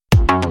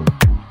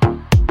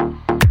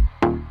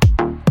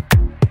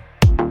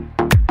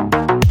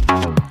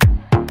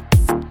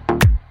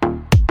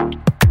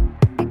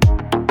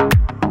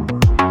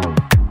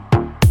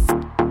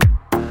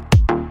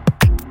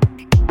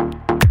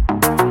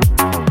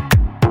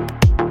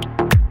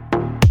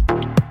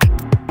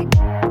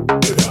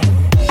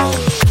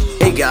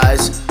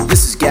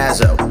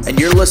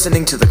You're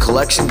listening to the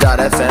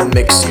Collection.fm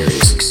mix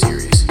series.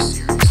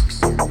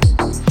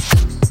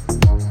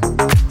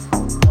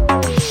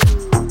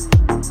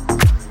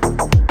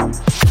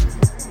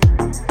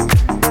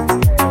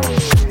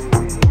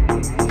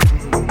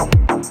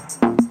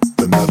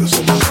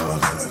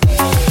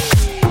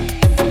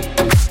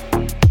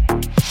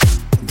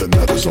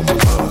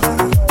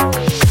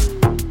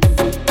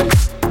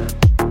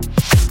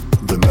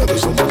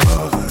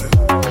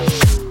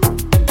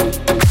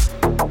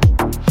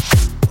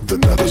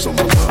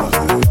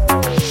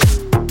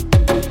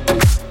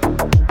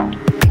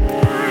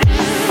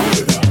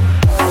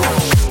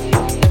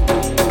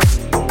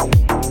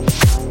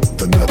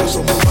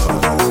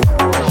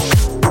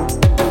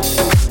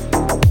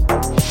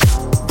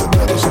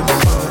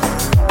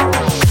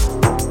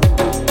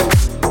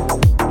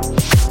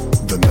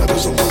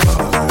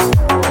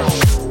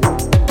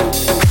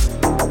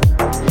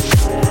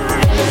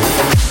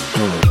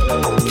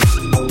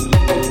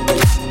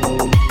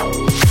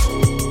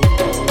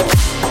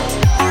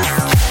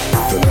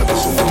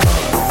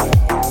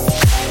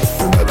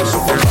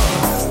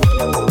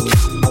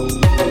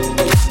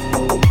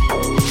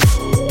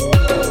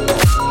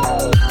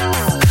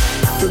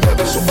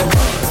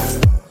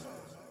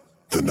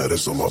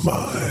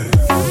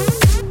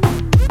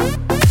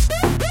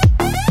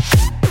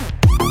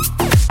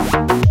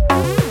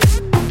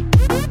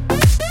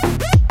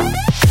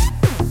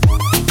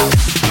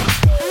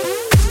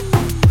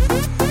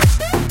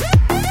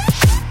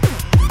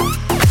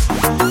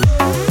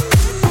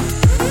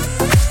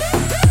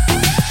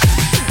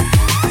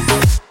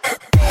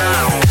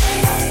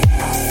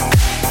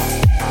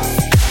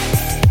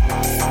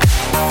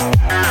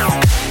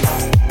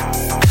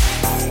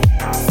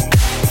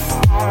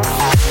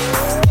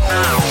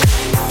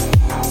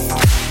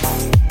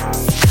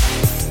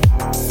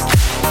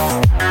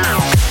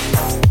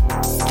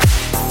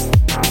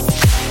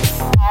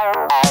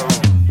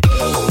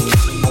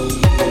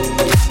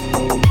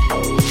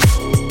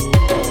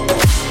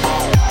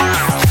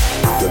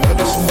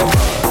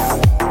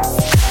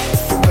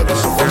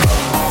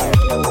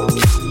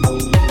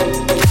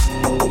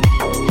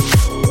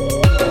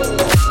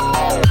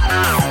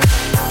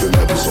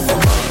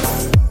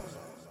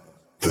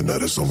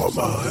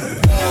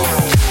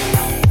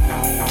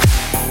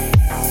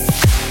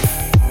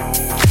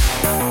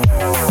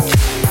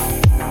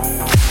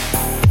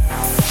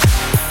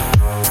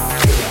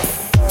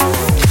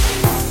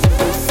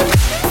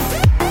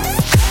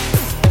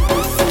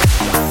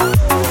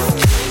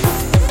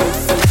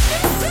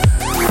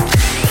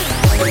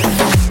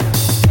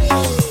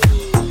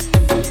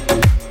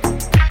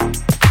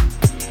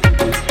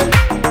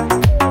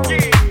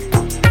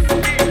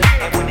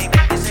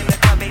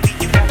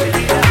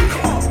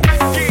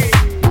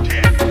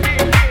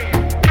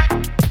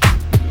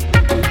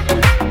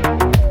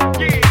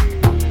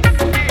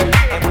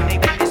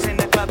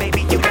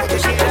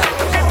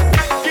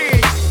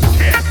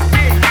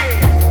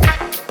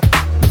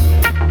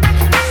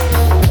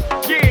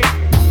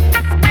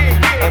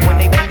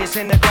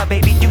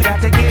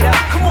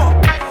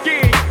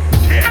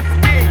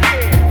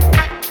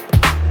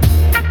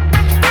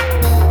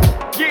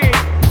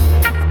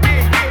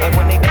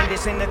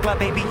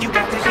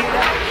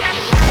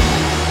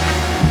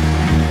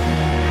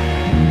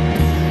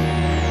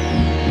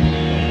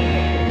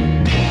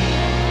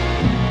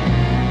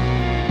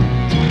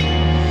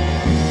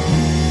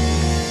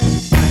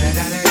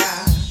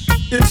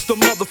 It's the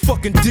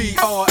motherfucking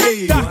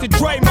D.R.E. Dr.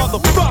 Dre,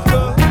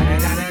 motherfucker.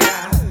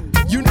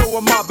 You know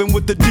I'm mobbing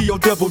with the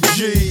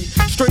D.O.double-G.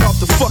 Straight off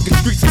the fucking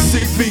streets of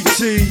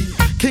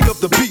CBT. King up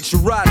the beach, you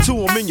ride to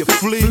him in your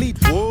fleet.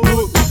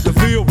 Whoop, the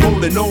field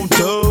rolling on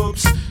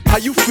dubs. How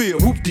you feel?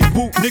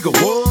 Whoop-de-whoop, nigga,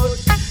 what?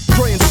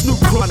 Dre and Snoop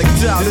Chronic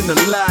down in the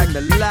lag.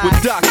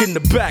 With Doc in the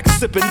back,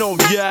 sipping on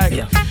yak.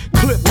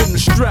 Clip in the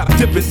strap,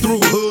 dipping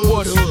through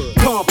hood.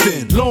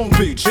 Compton, Long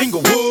Beach,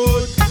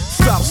 Inglewood.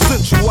 South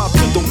Central out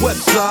to the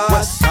west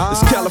side.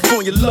 It's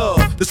California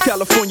love, this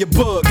California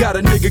bug. Got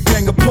a nigga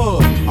gang of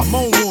pub. I'm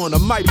on one, I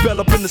might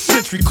bell up in the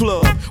Century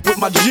Club with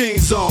my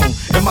jeans on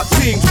and my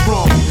team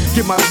strong.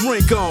 Get my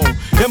drink on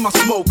and my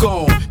smoke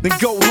on, then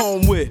go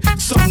home with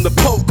something to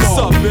poke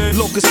on.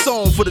 Locust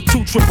song for the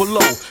 2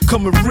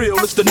 coming real,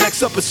 it's the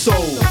next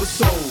episode.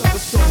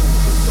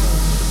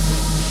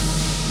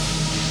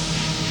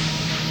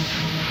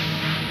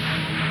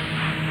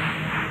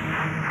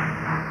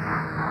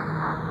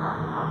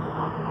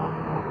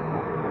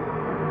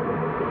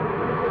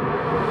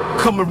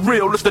 Coming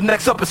real, it's the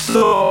next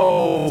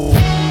episode.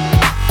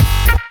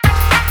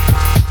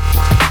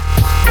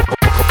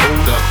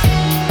 Hold up.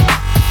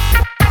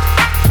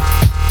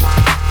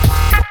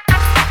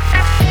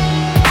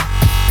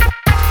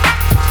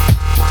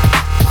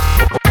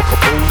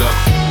 Hold up.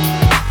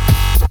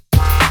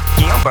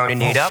 Yeah, I'm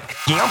burning it up.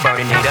 Yeah, I'm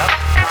burning it up.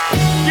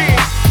 Yeah.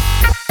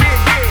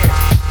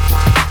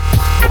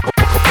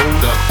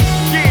 Hold up.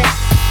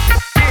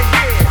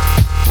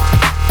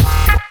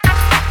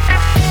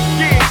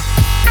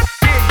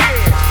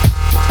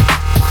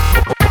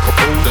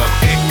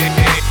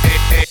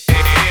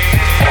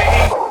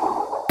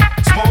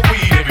 Smoke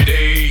weed every day.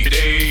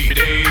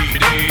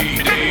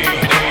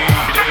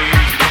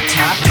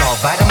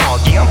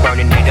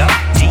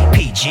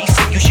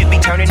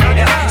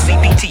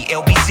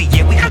 LBC,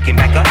 yeah, we hooking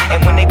back up.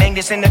 And when they bang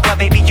this in the club,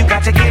 baby, you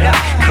got to get up.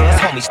 Cause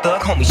homies,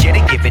 thug homies, yeah,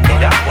 they giving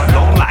it up.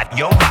 Low life,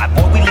 yo life,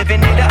 boy, we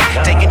living it up.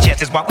 Taking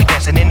chances while we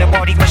dancing in the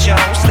party for show.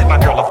 Slip my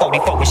girl a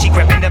 44 when she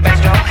crept in the back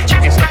door.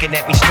 Chickens looking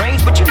at me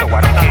strange, but you know I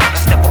don't care.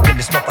 Step up in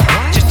the smoker,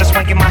 just a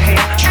swank in my hair.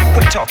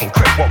 Quit talking,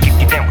 crip, won't keep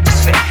you down with the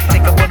set.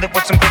 Take a bullet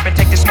with some grip and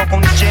take the smoke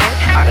on this jet.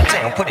 Out of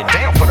town, put it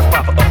down for the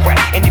father of rap.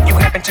 And if you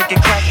happen to get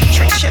cracked,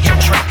 shut your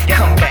trap.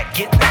 Come back,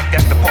 get back,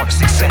 that's the part of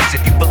success.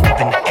 If you believe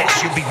in the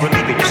S, you'll be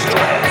relieving your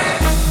stress.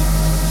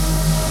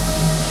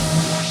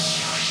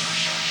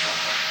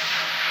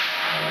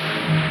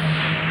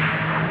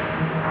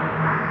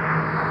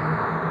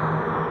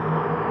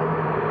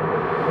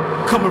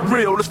 Coming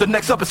real, it's the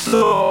next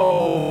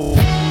episode.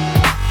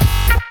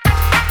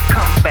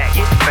 Come back,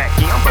 get back,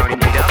 yeah, I'm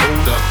burning it up.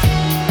 Hold up.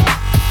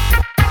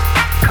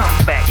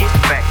 Come back, get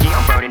back, yeah,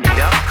 I'm burning it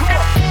up. Come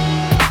on.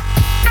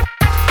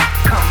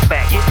 Come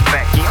back, get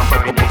back, yeah, I'm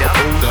burning it up.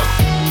 Hold up.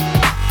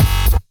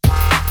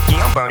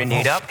 Yeah, I'm burning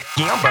it up.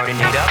 Yeah, I'm burning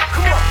it up.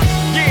 Come on.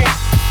 Yeah.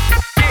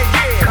 Yeah,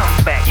 yeah.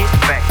 Come back, get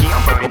back, yeah,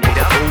 I'm burning it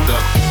up. Hold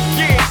up.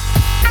 Yeah.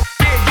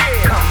 Yeah,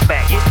 yeah. Come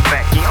back, get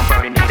back, yeah, I'm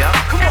burning it up.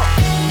 Come on.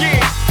 Yeah.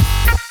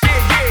 Yeah,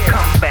 yeah.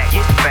 Come back,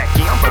 get back,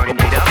 yeah, I'm burning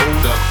it up.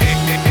 Hold up.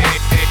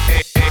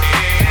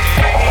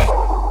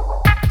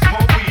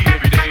 Smoke weed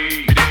every day.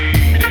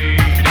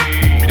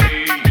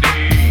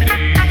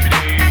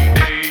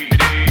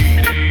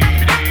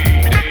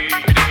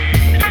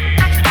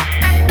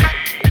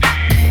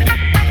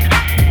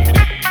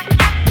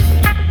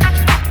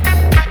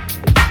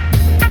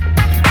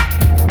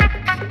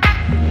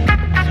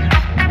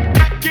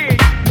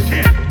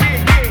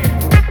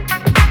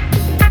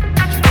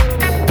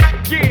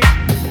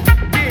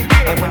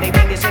 And when they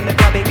bang this in the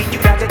club, baby, you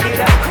got to get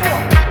up. Come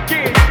on.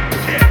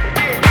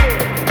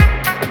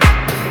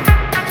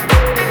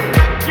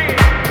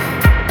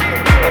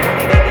 And when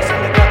they bang this in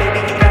the club,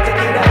 baby, you got to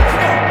get up. Come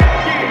on.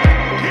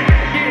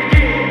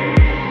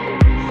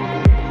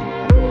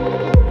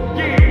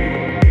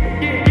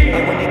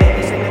 And when they bang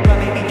this in the club,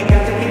 baby, you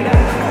got to get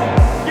up. Come on.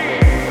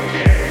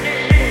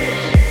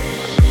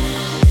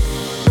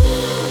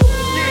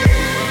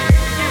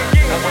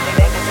 And when they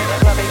bang this in the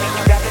club, baby,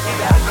 you got to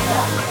get up. Come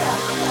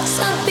on.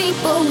 Some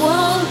people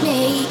want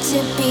me to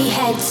be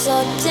heads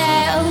or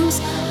tails.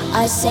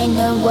 I say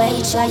no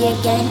way, try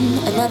again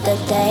another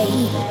day.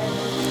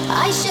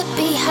 I should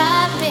be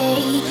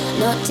happy,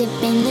 not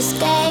tipping the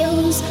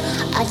scales.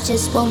 I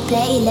just won't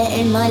play,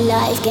 letting my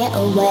life get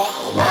away.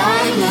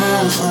 I'm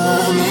not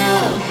for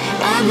now,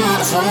 I'm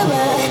not for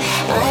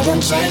I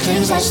don't take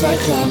things as they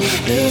come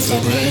if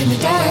they bring me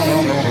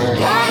down.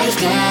 Life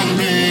can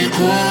be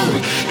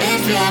cruel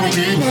if you're a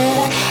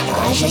dreamer.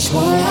 I just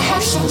wanna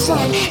have some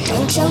fun,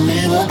 don't tell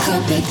me what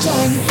could be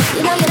done.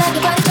 You know you like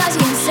it but it drives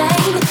you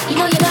insane. You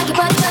know you like it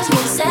but it drives you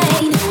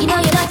insane. You know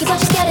you like it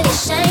but you're scared of the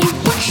shame.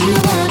 What you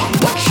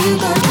want, what you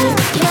gon' do.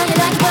 You know you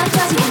like it but it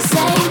drives you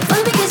insane.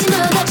 Only because you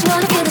know that you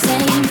wanna feel the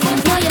same.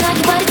 You know you like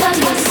it but it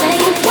drives you insane.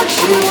 What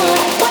you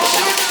want, what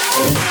you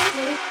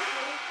do.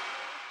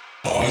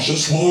 I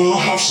just wanna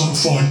have some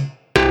fun.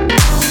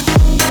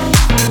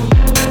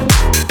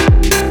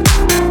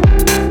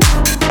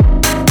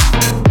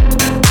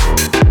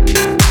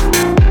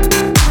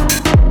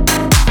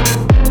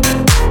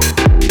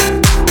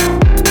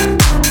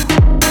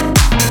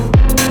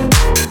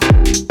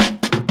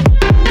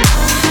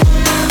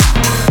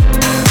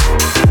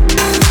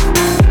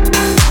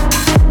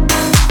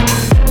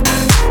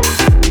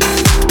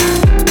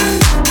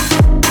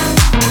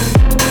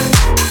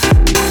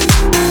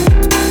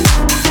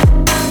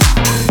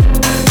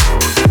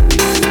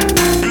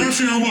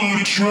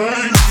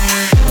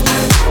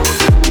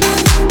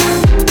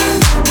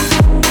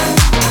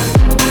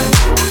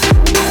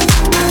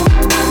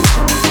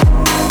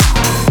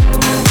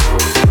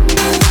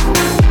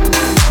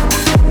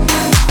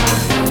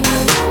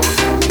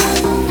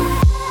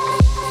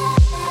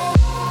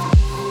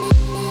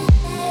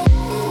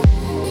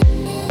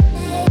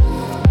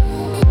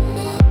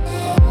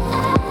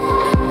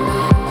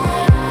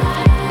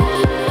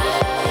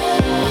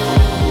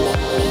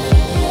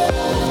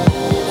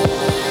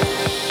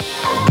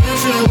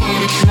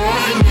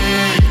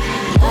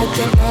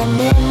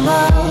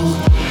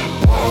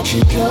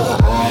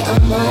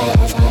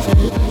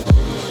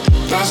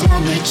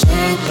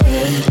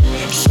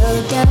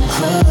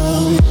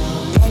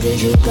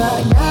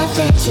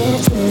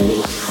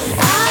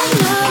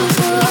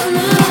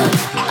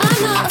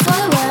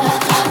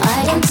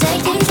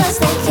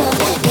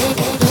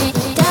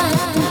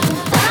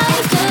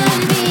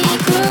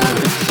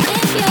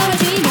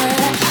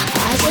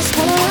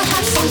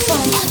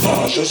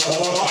 Just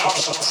wanna have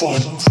some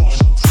fun.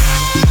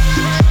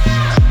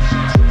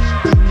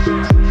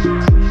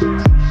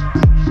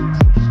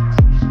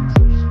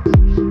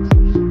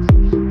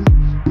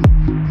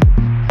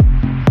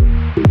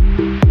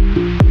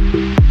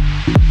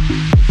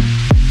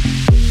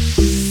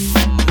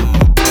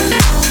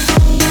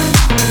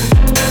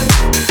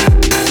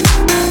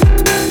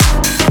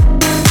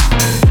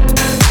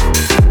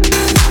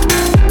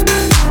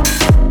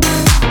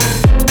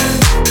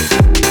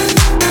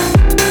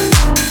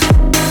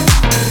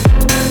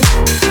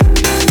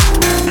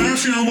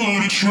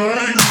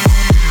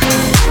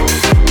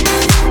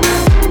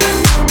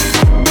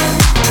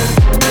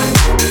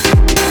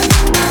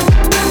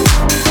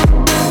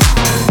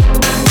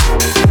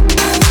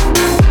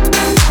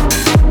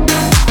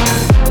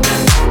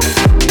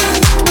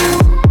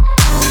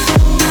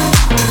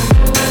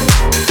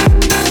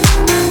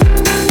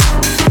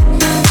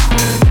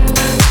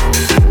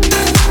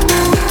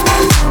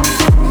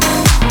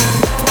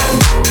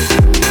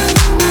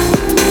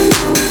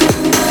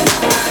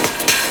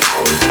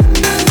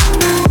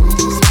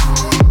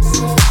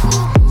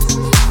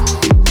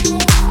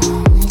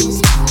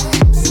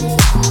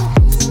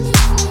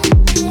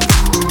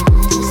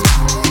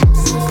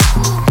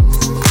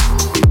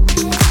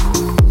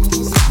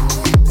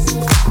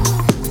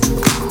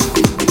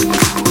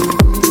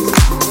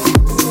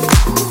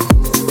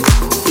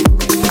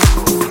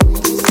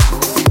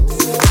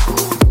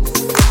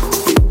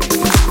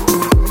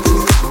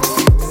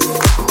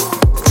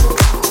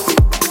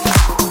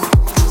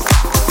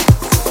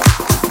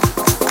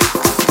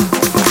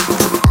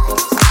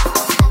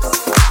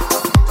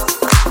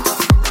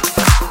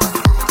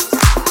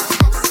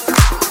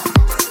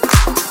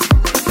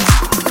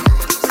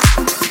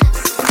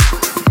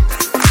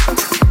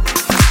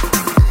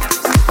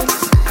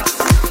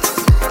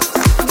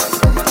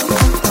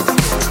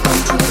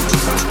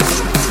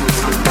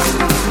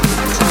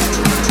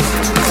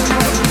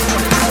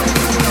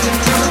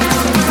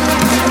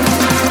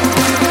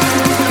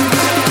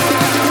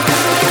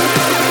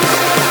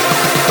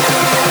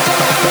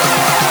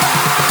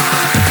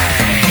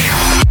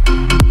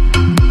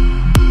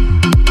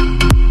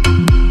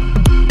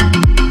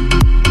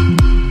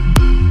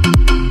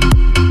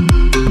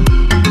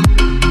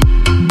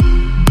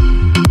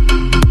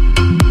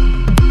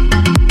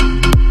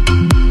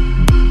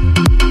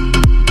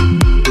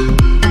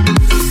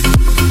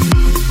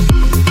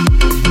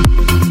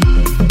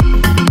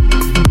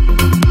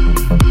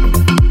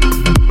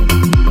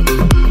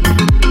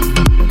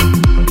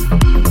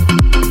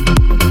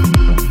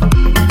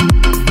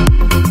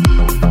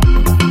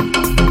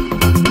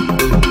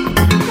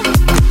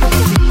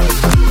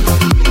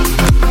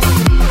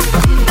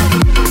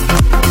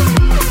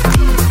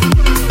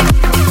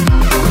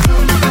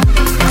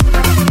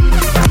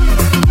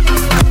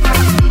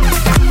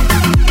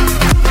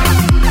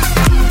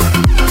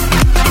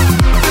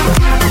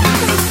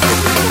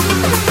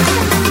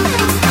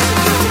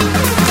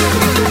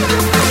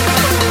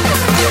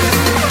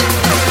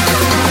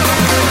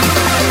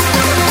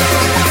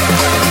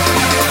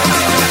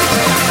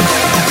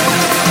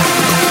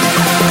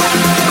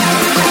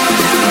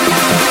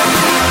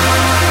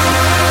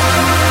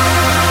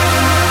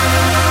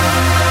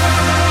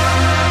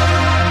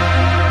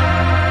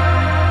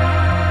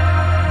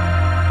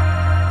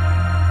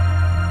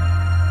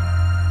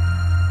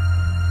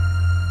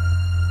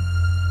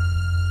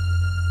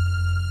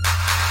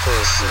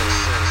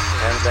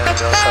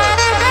 just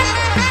hurts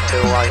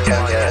till I can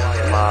get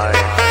my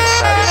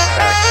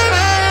satisfaction.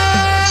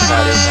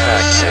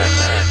 Satisfaction.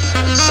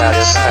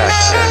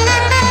 Satisfaction.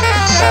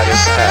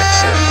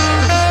 Satisfaction.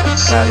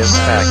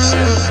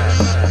 Satisfaction.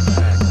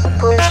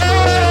 Push me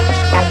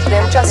and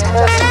then just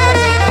hurt me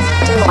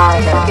till I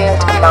can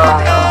get my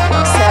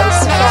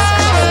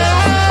satisfaction.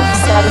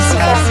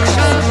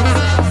 Satisfaction.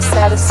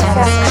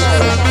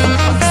 Satisfaction.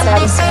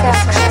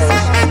 Satisfaction.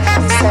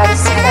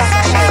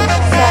 Satisfaction.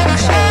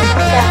 Faction.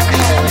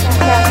 Faction.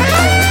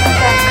 Faction.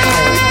 Faction.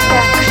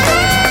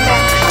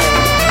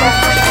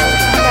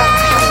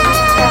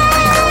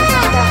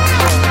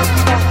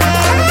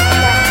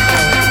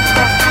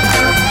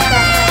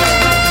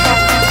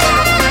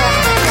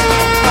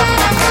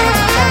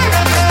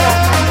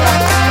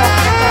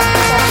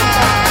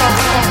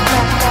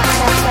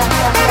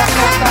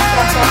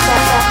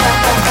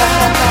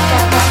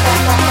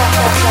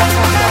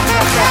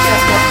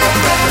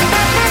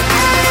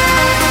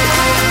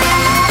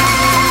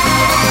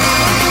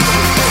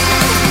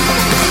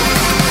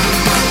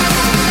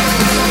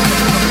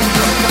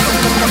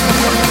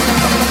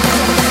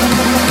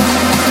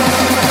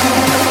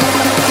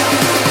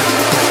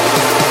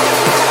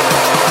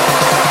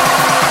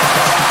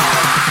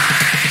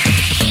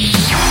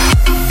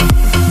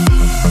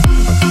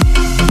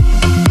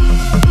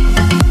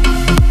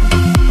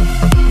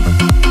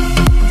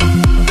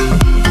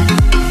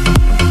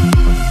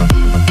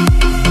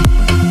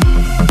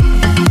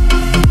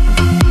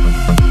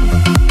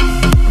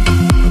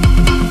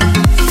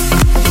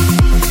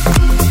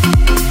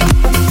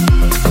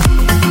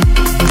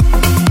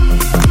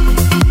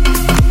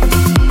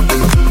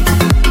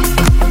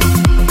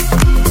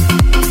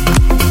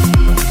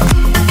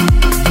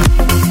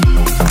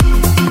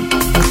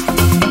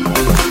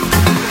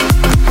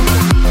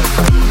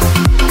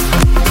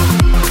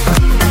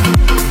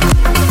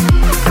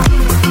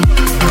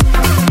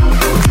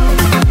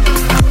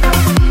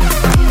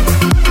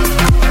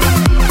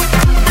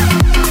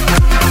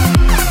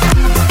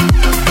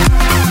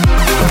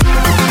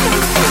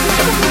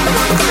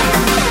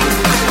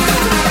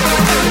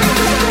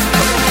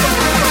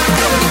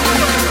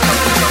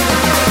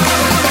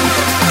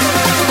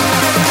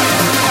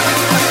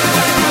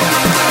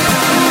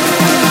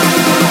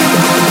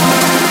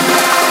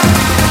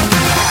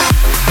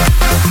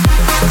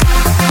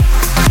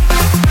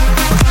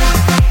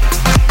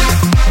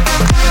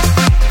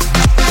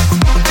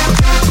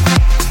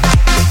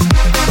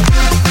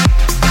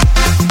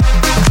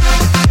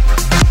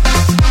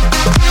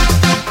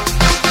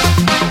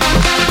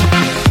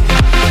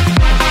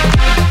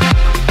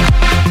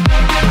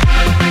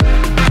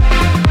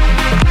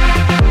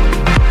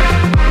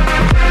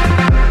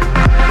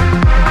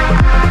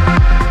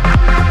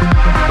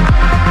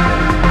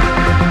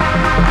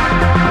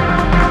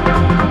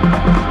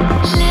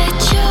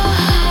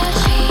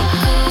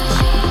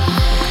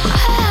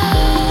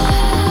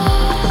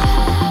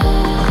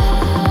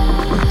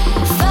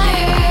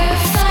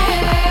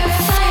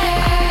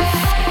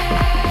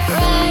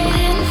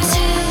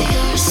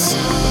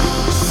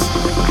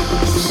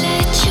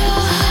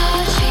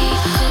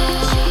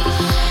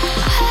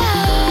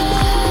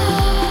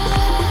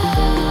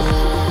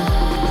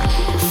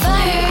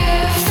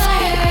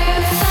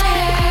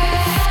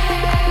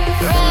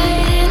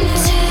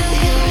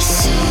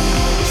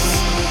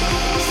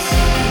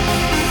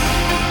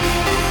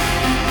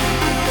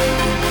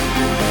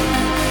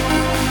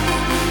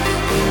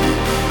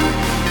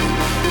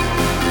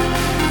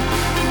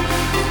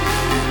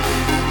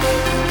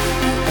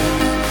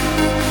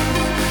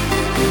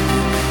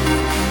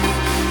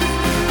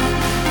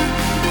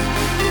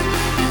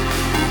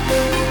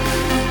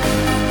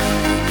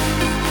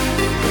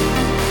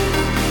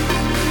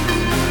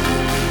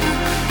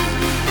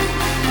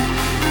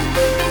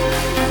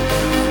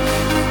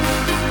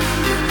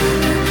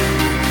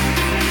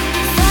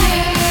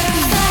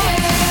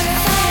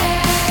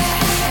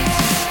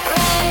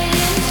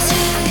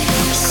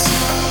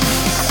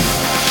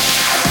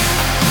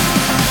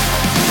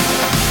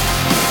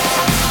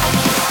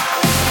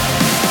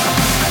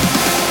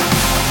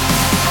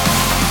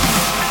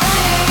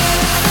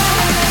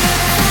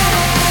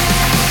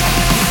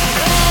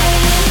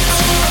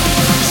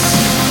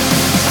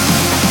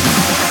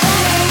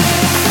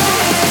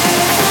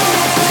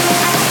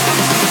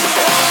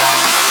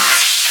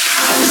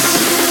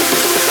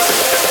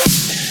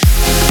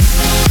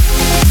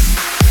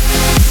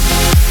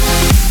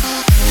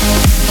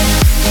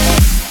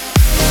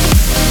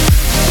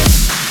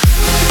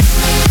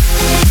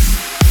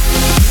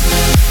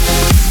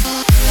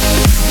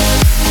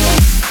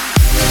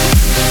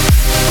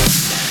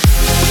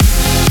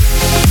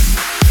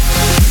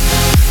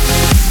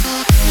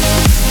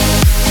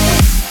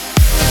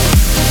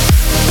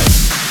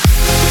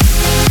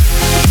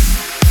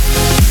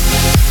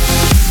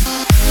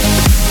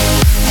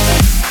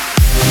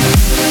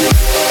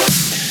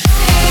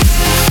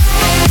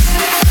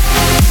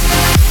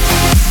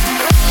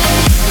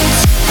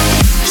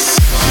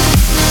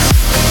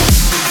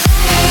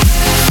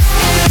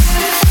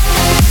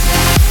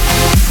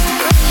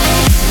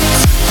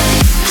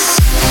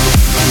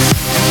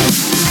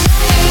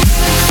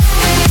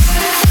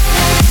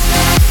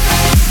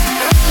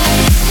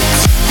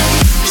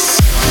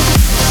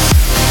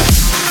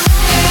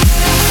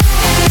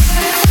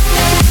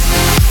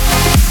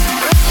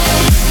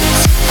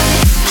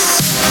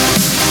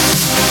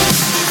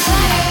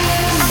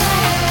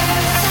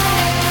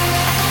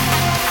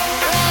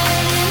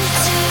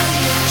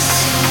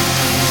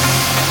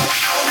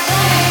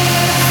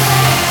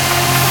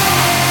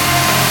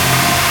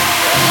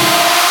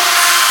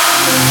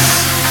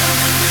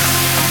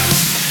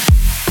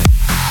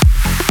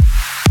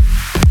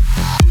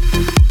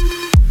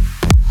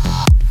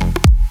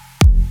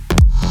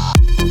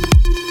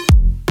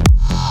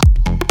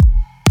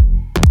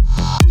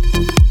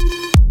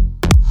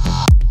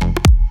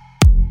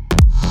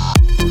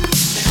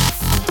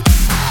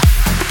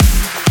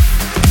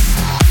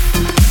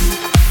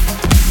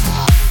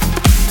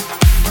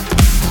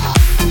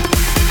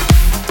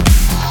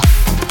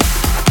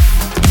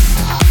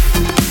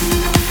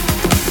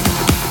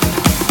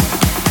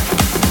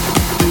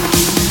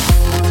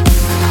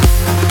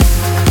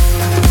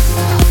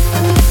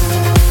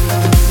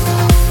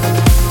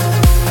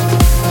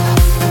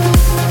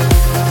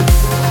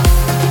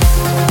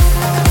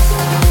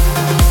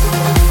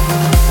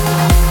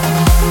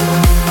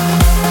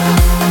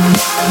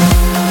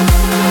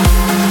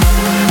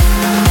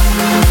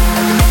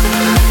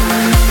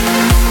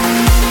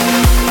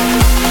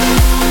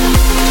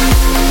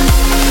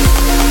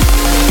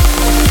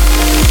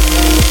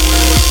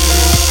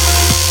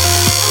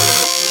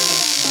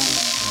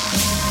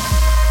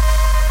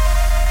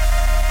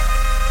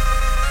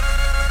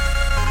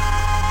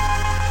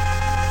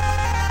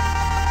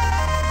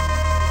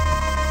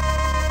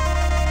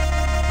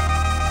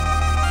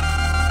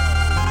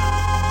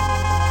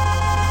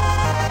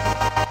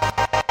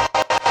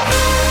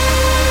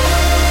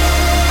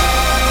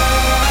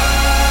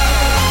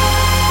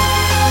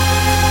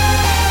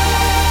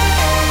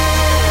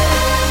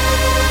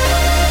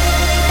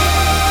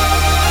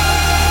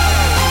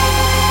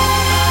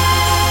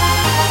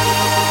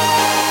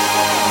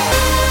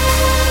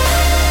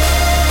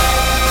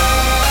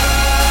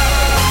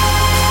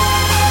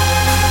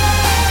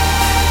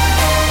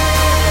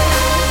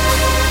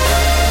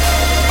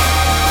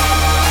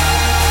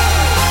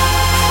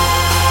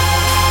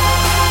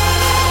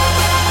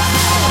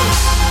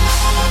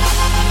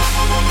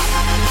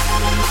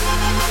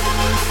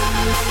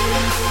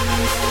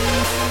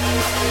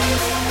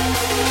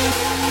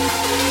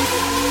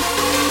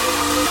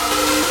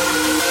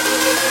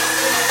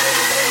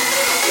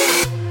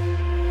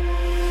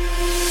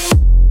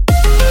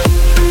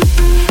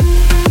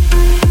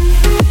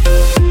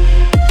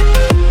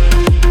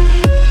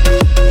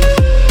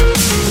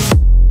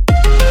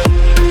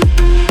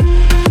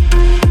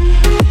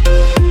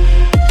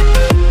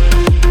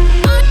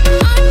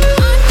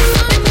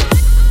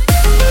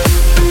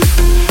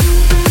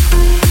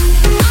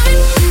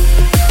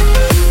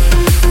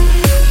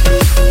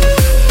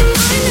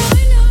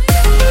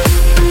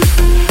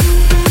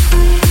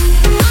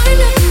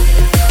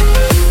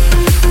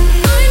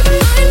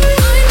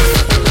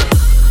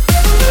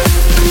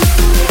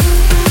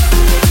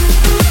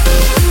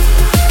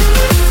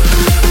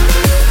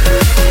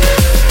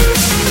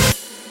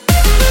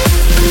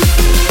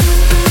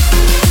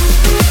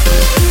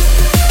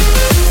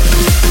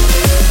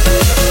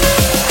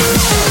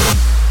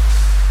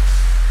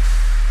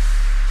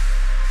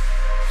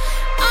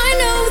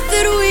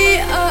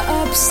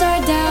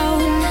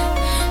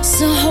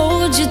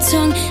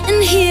 tongue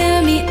and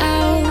hear me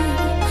out.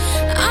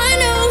 I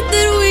know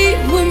that we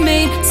were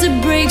made to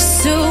break,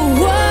 so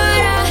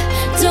what? I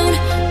don't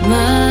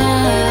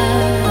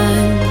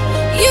mind.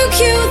 You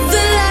cue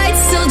the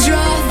lights, I'll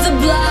draw the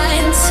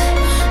blinds.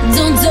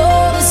 Don't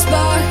dull the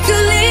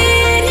sparkle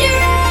in your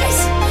eyes.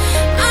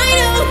 I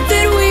know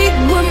that we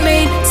were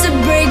made to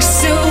break,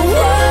 so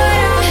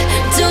what?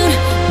 I don't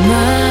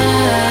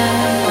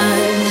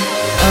mind.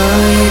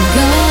 Are you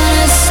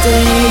gonna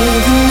stay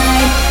the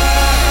night?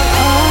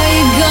 Are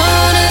you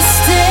gonna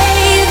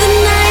stay the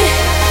night?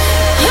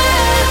 Oh,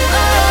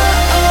 oh,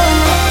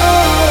 oh,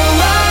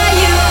 oh. Are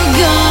you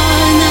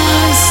gonna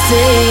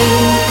stay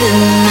the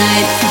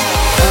night?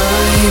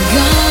 Are you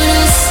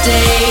gonna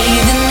stay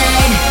the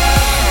night?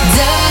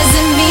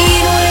 Doesn't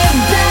mean we're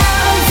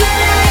bound for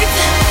life.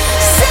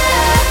 So,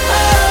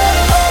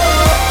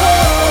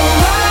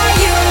 are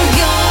you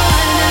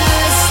gonna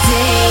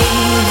stay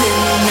the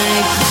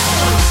night?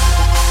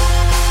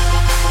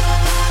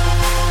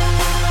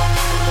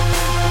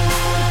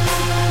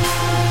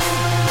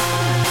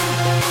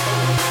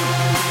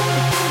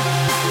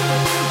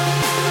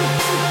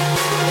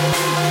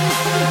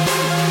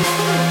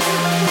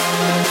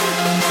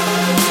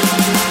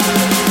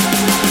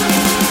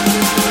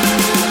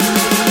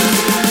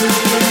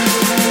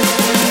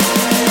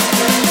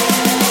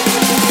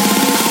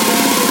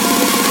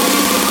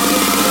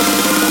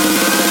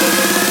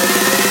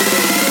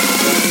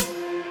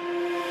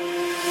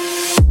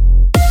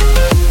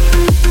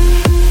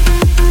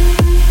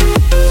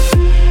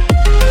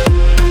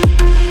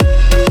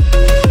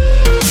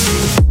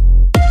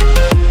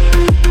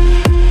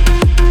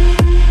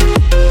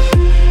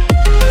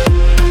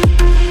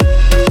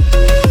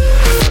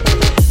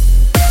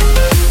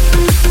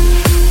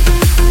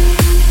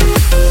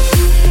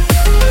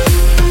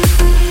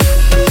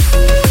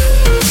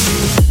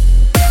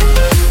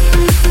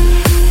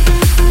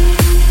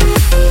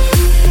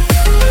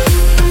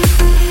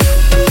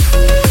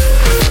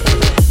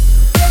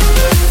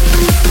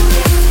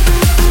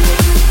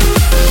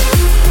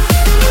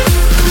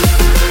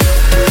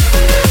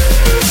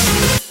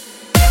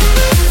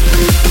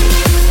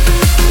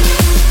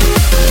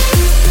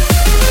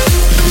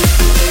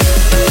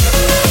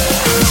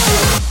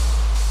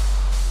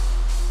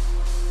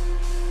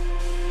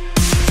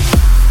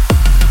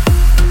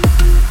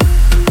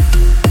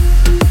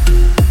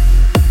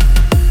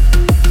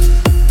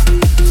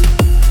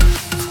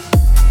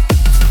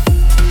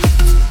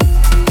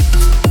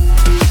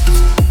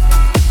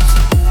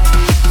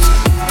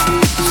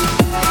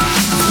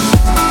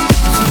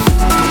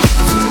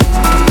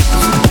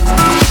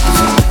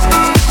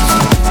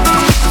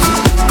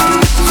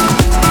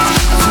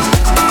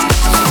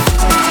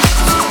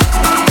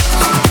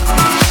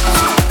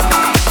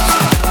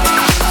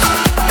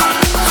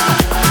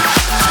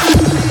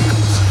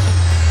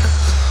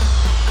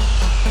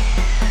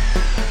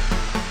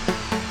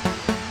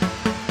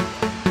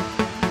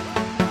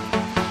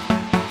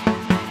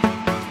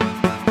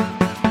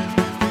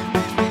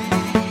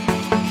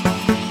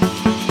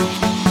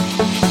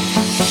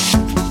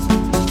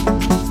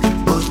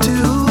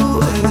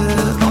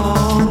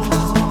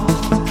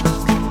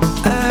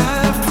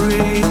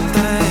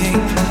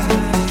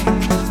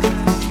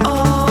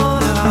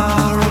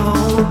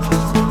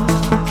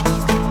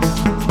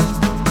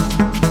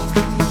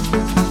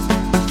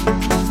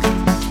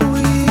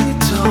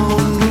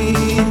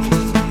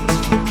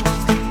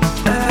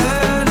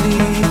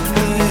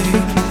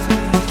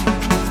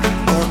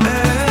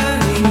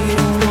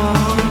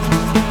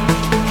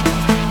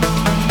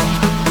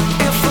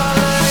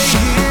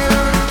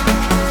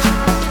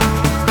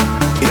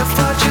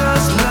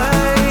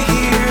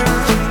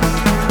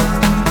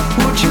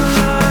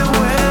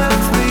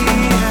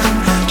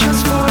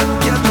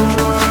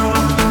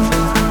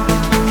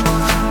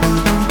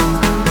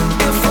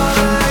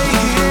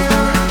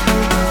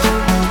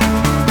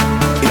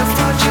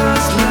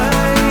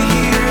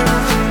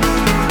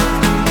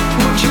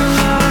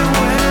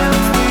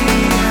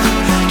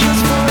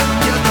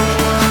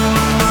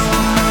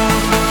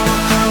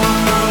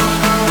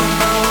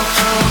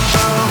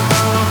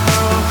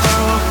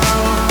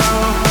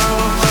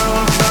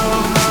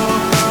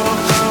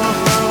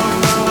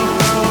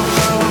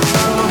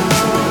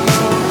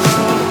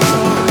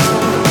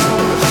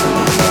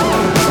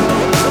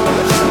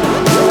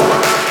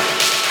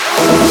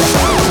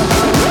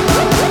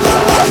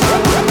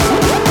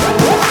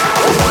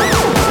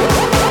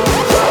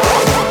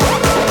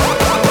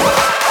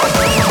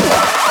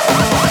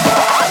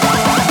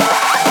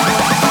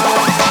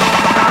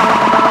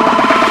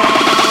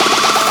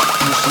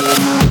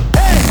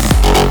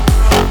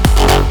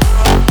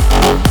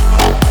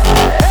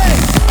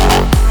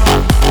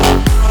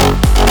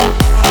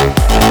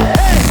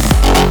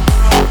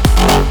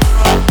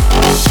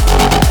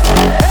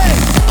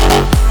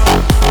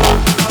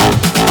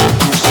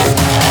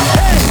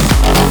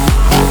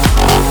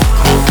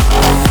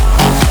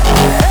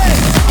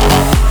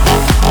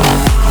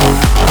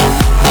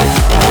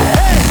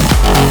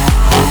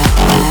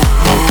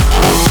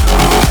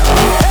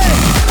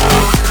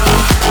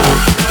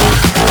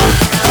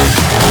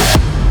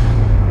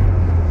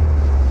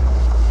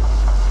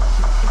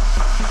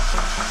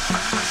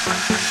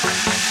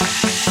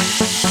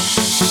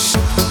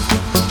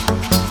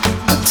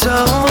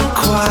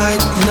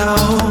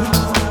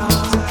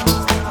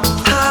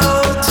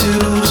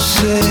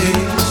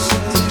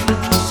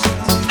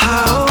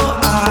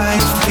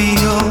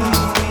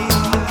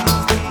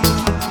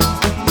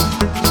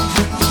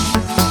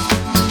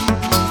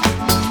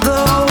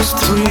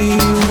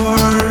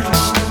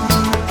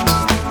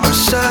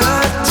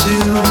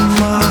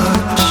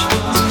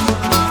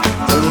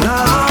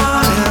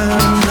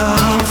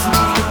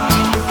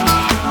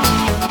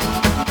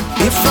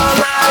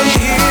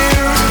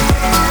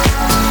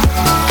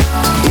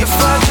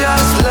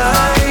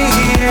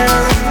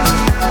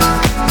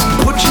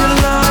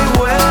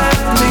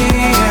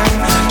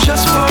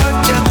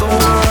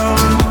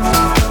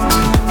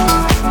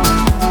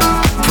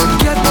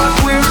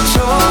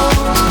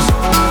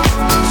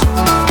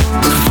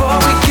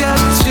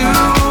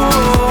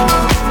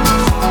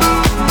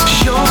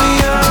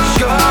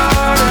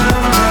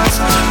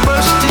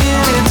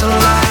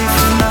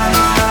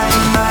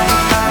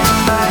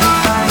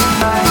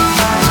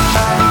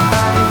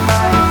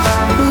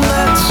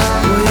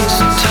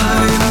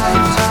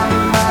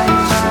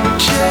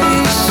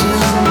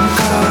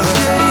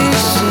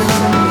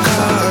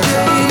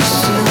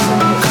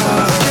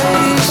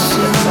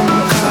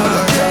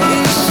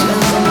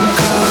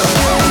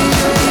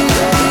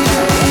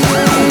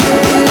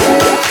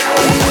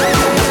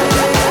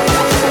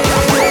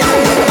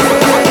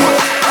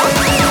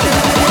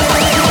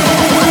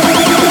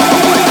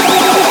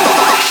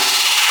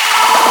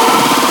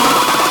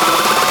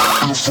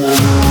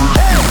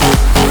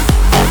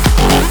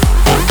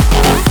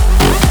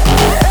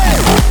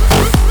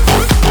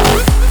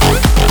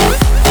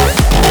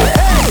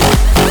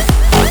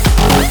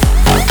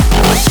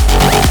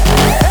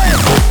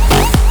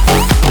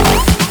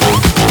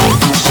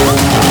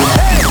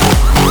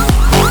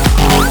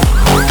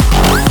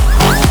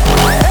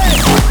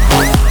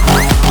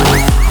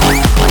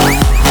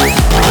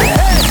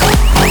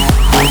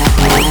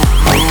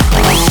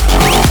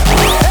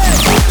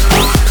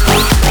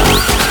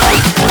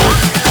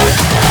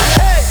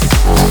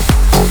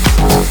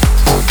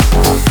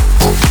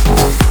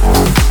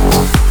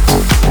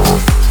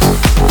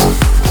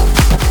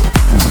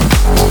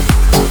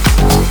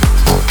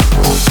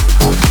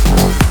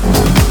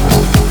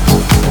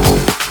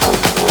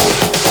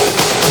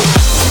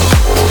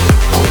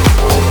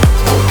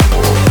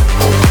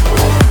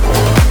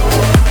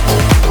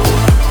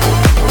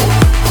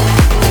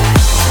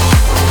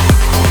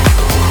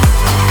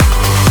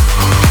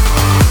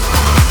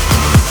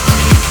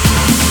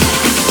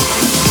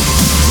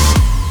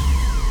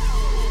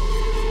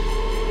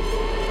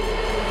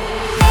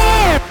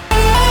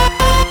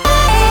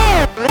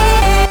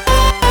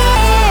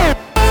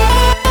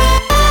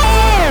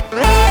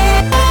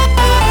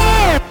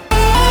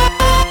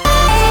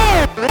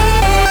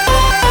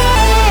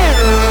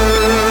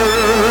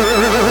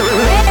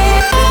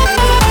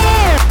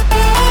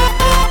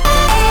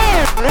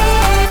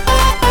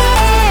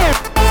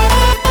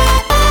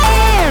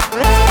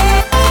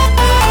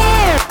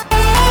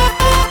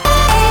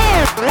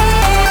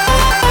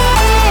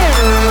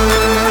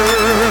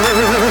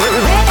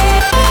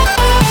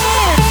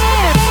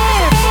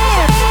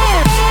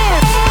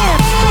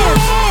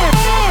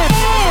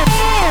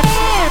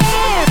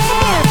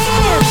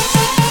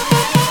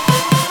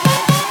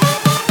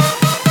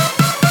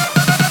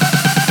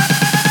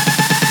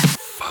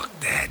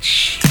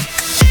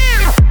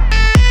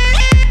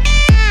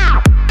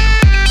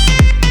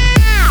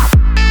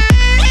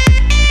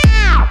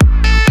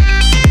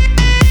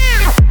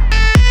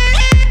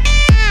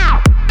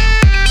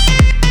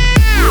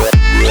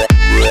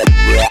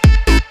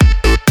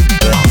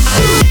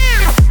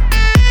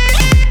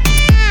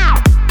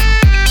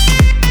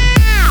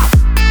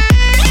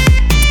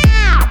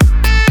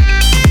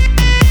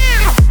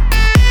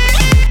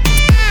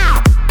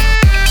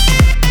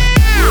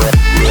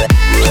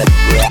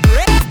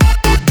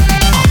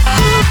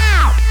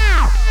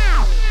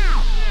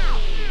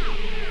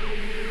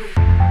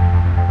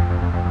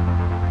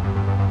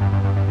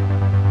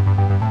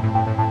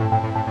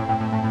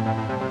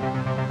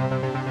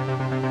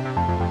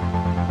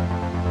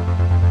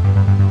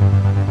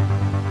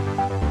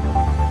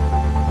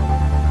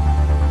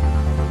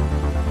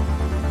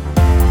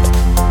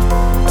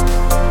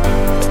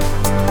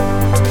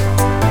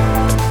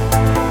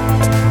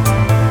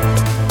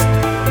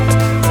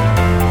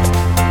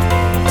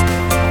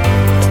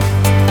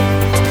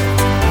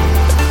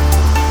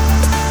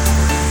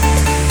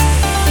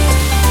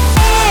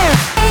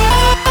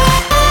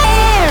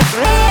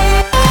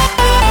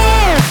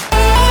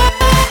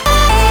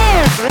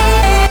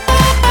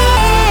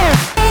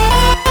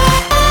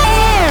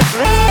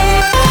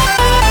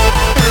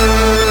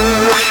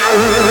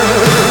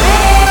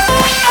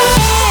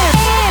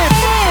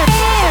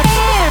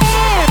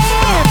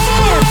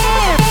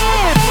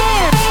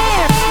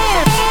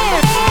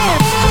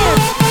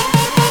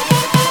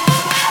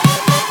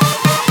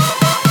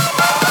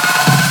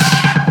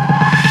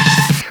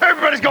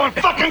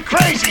 fucking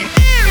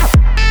crazy.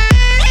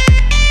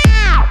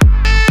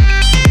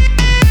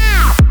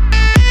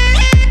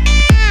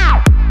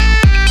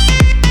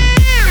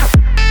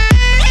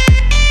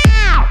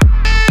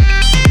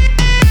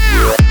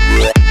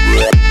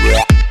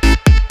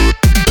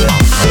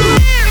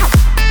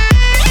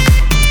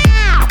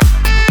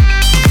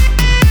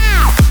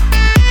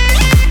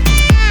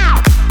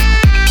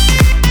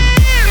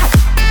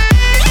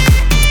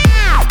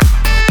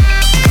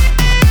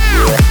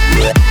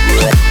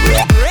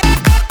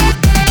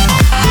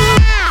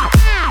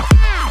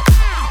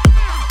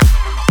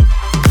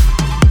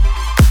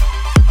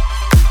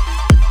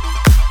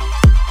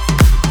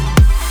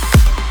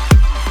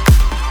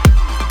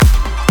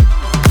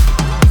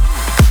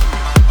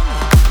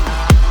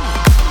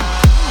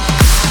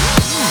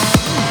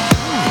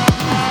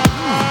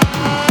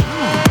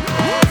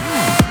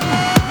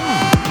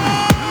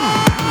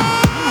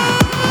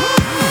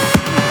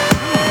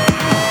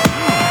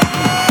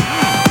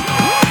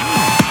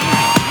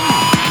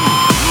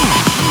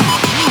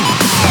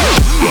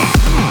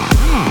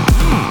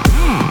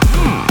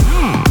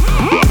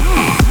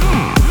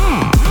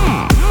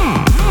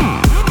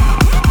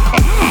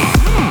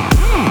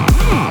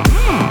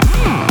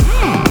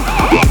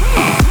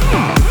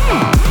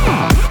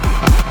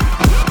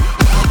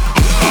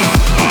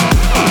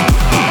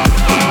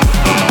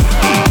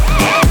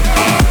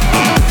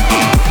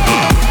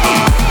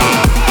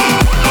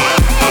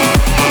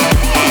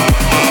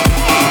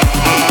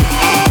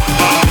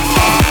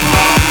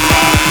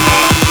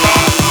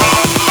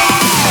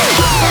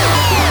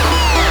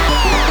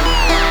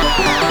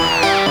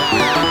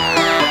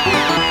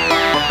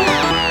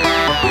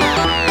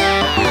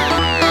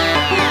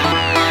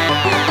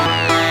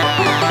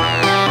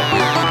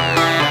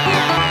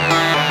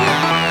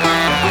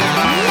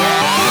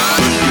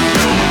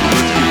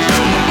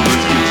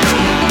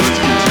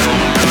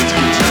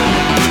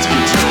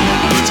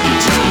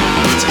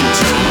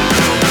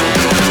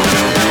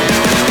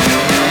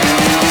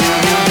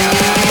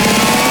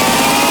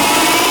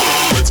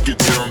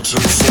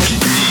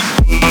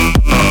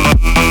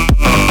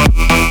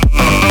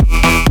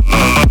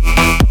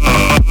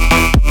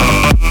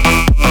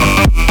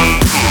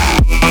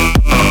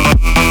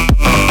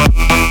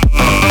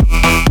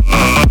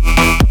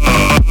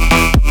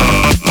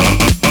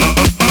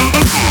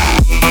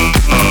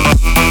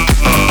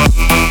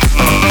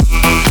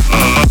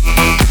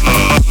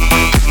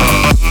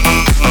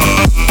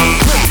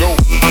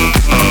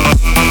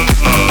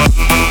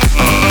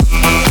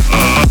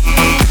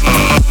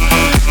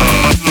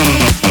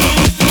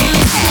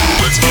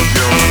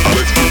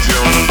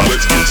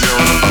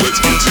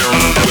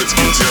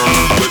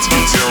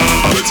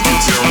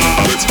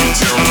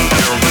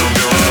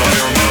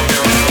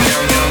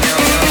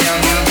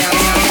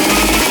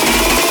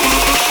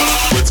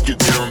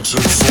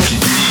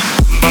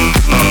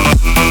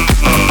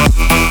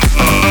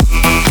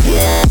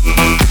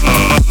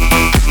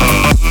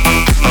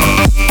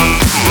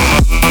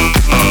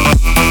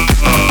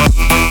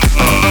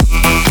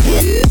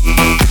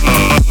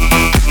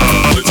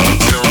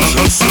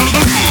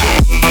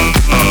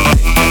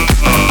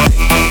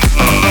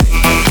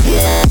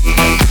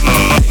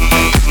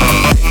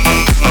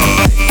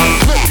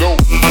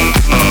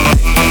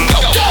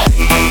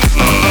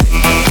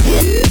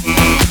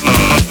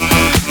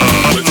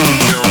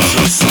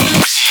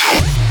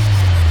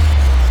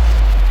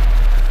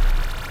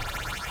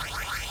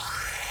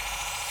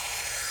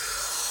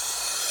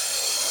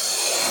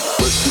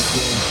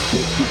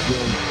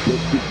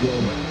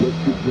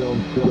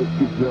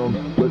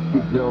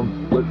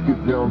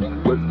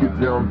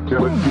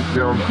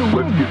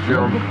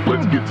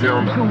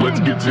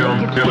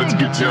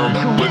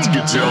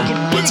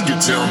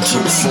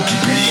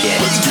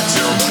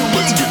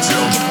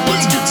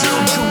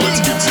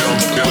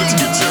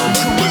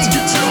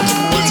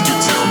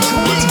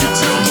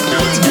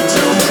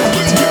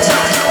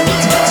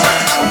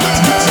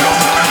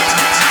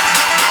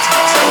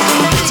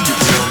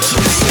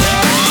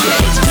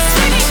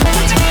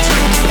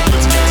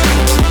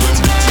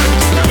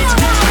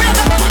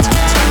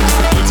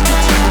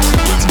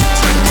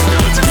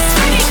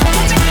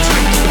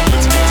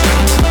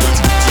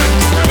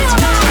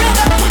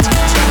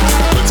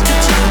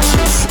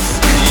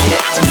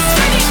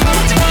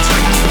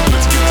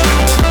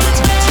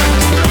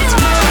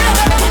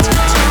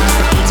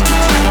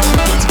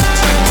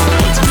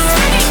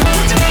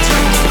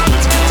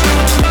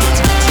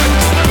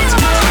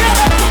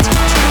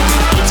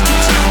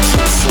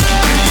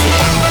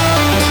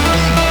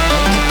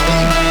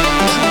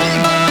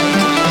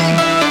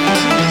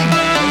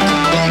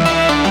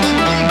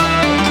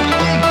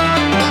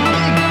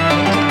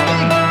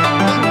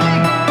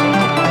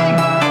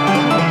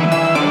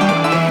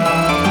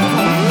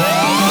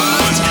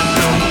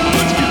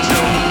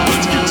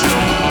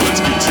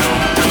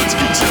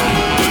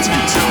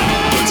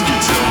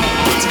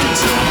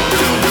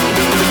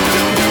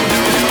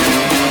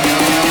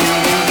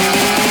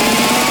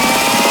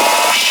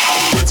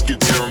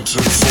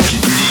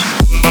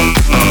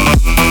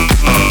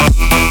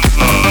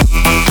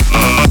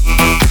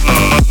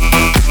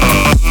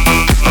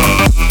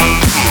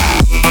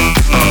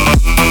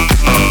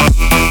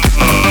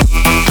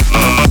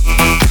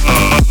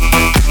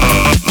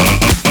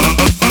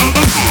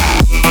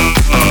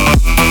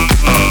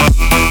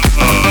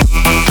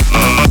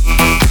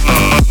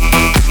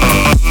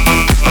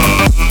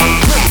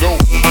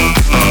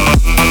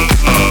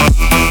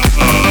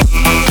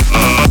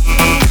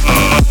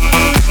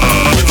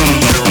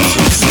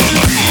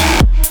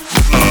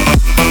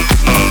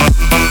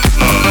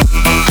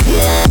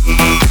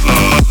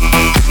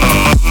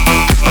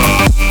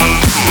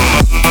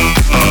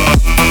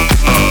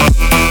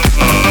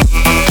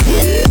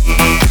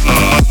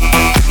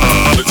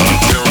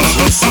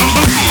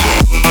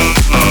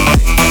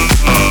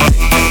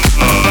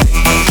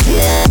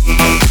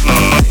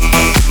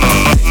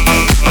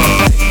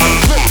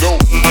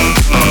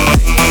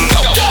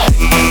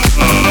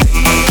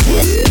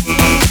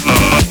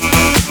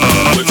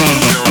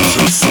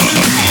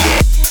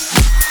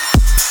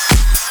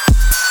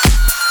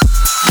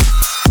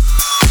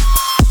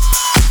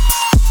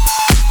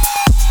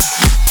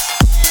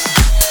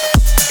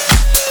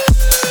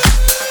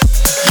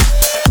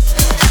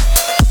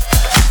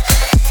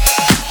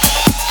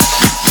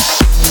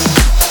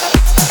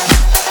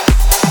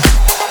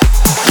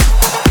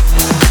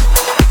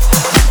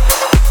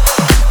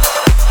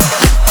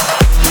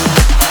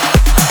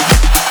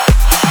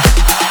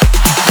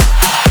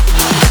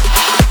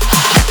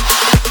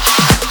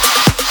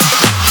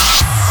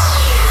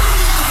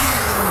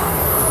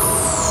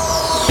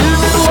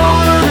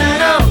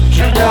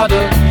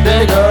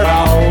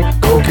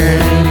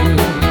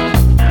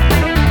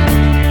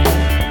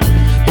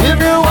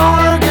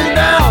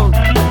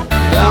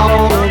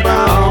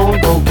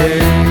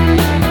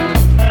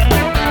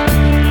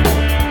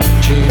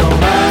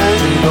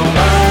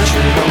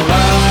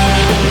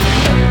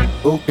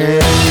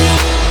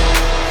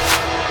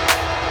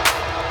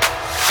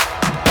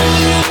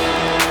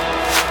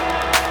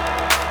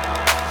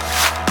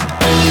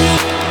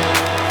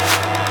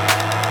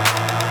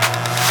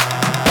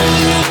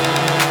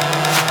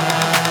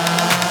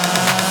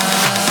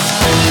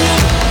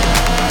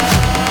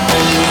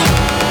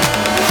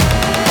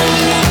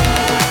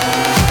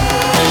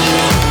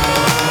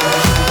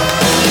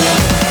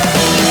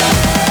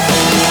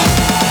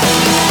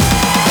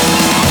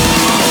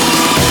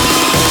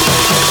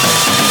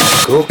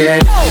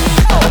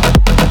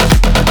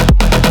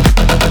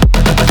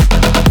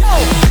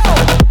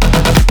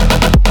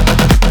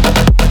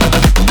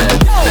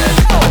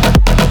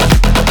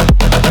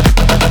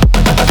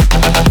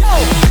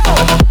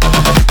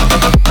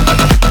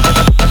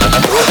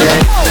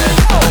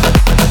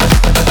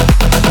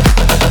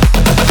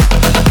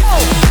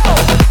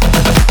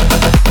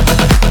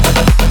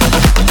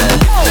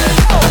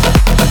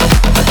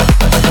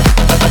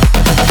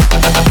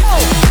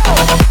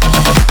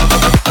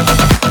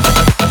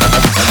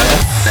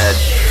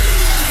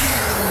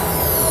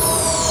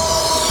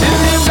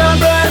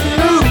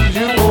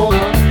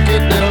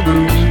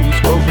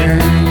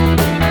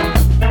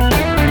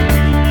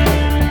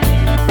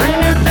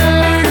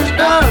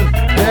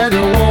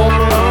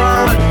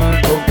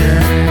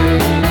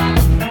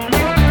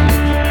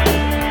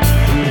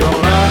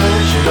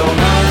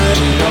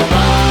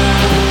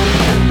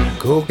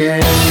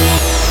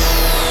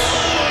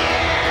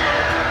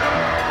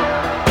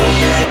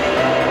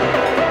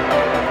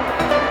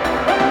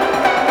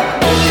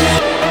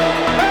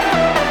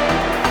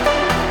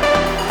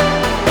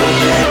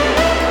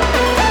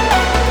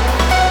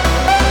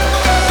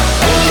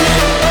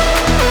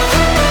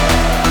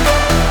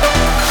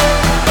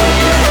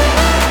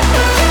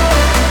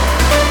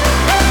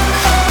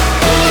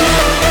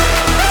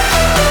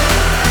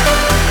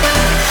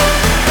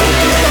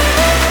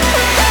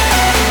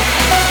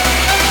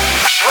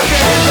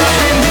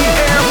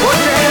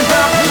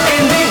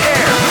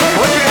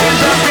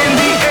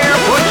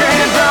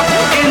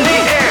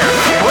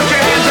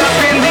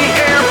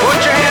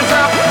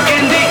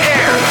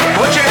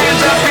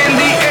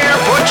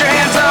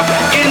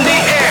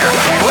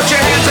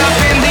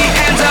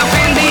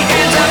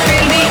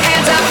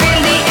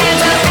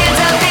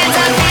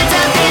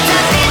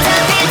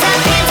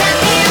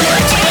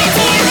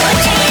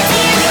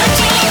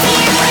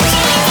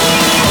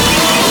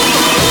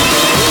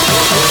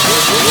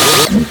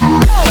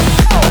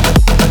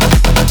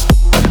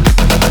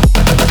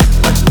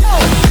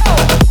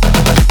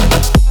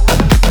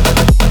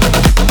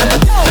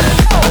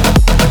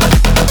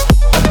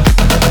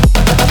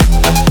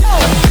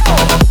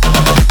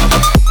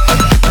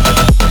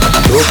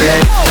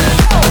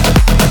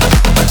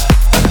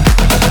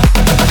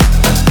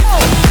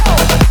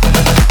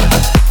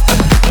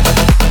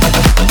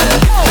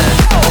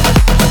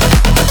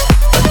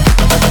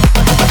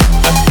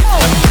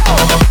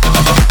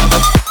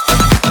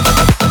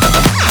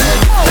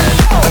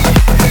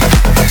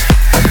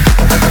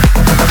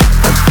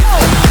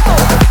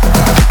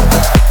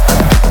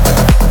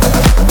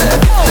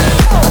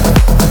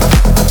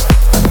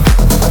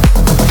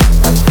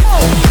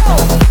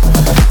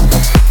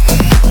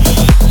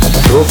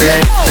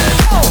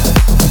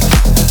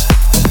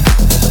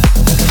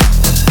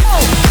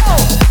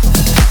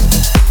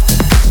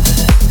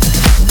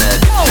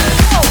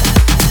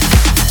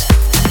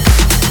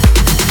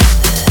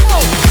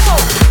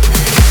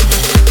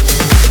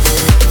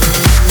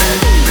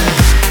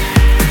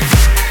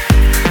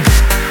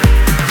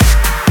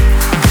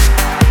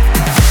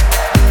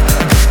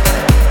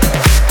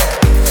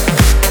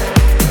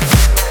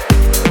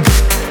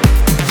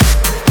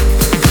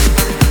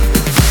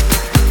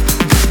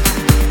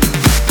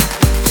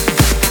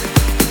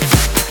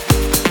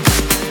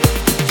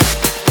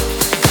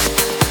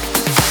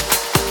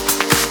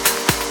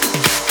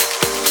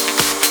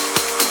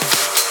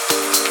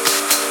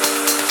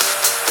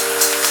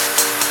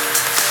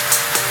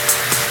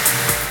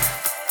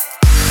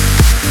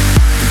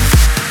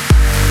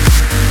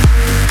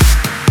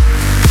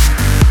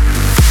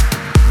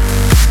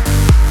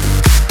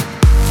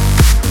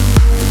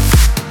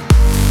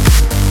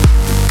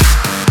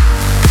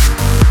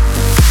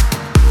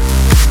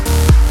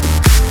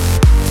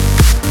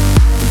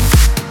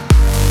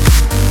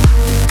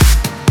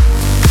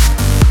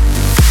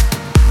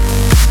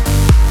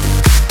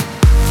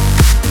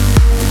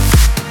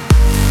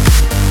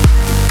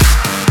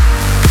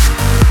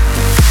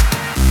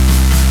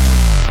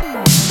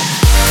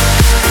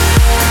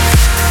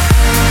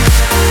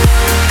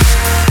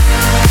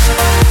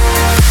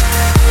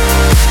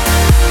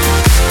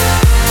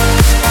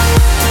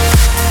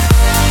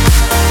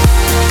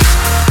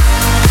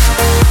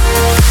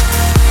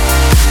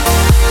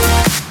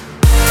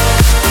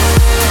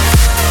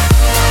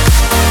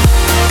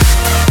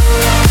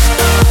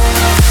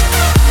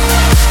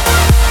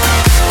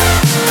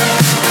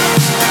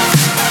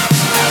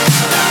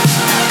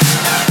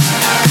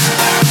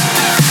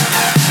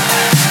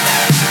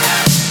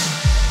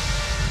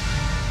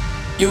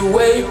 You're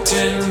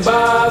waiting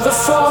by the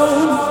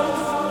phone.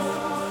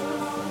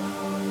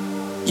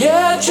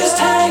 Yeah. Yeah, just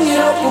hang it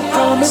up, we'll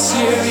promise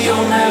you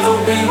you'll never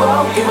be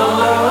walking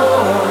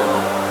alone.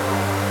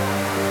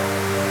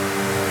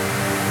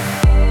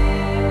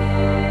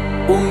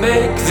 We'll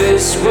make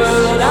this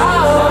world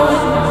our own.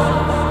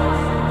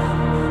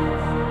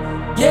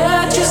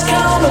 Yeah, just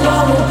come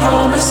along, we'll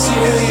promise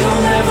you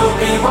you'll never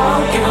be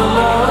walking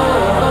alone.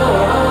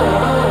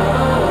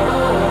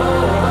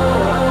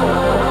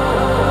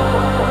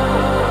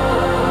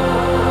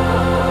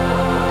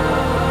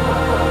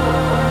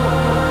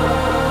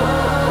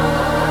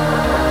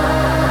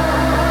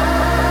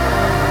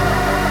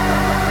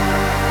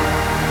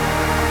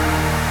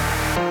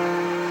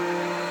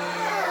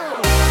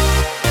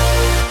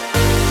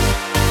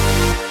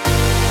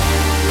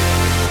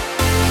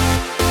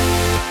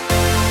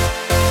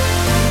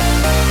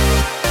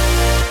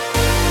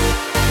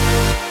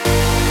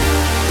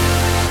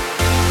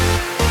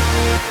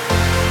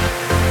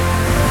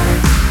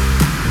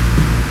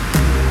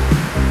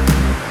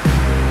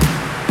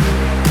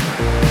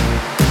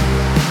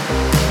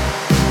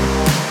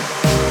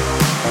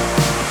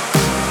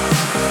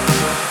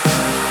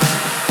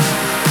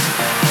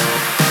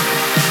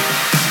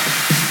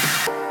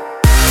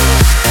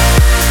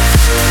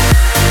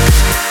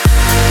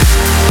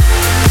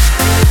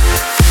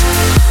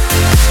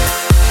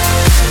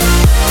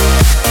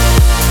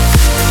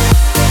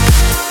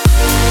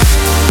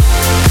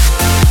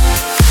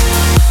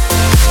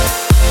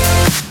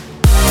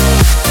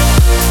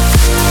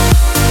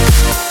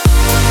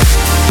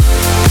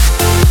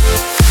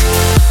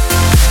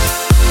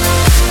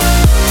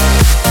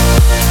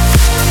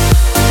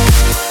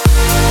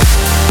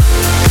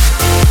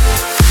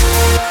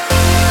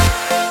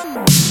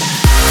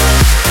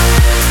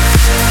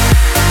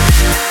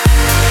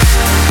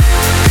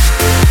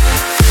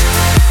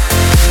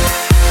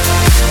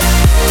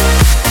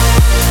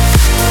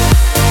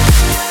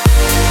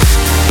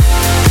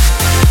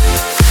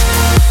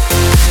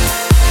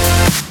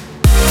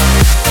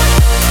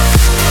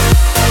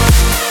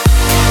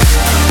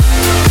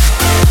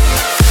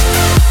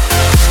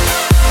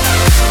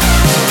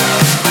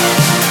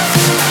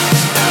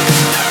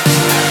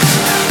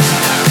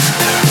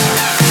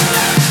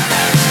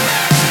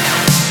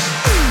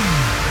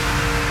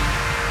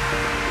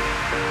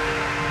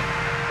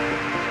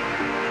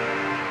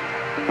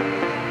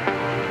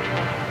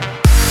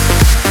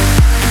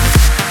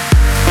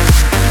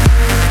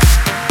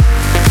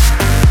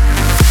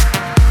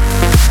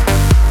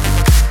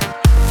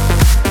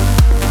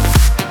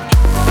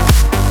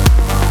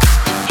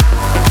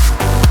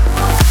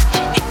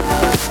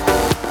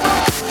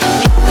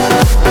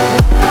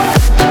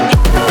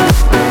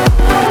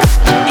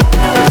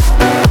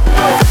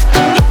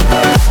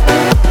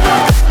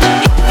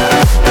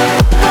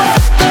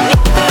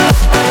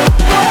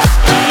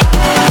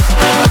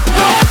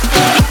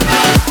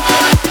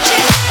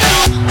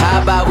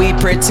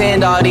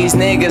 Pretend all these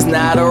niggas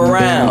not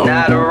around.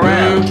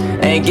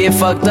 And get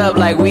fucked up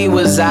like we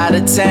was out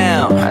of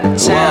town.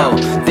 Whoa.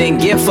 Then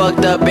get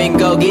fucked up and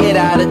go get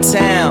out of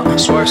town.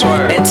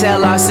 And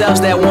tell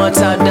ourselves that one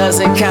time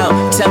doesn't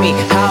count. Tell me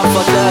how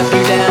fucked up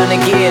you down to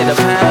get a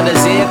pound of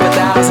zip,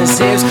 1,000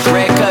 sips.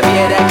 Red cup,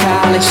 yeah, that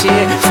college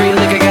shit. Free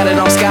liquor, got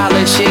it on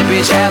scholarship.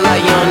 Bitch, act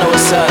like you don't know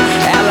what's up.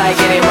 Act like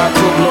it ain't my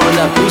crew blowing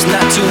up. Who's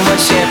not too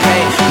much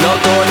champagne? No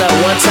throwing up.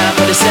 One time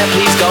for the set,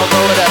 please go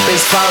throw it up.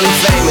 It's finally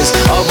famous.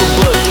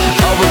 Overbooked,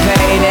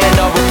 overpaid, and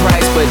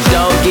overpriced. But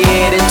don't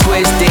get it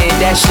twisted.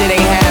 That shit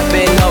ain't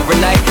happened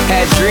overnight.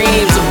 Had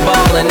dreams of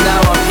ballin',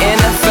 now I'm in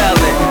a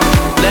felon.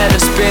 Let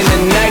her spend the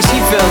night, she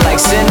feel like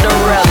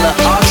Cinderella.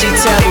 All she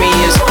tell me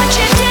is what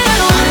you do.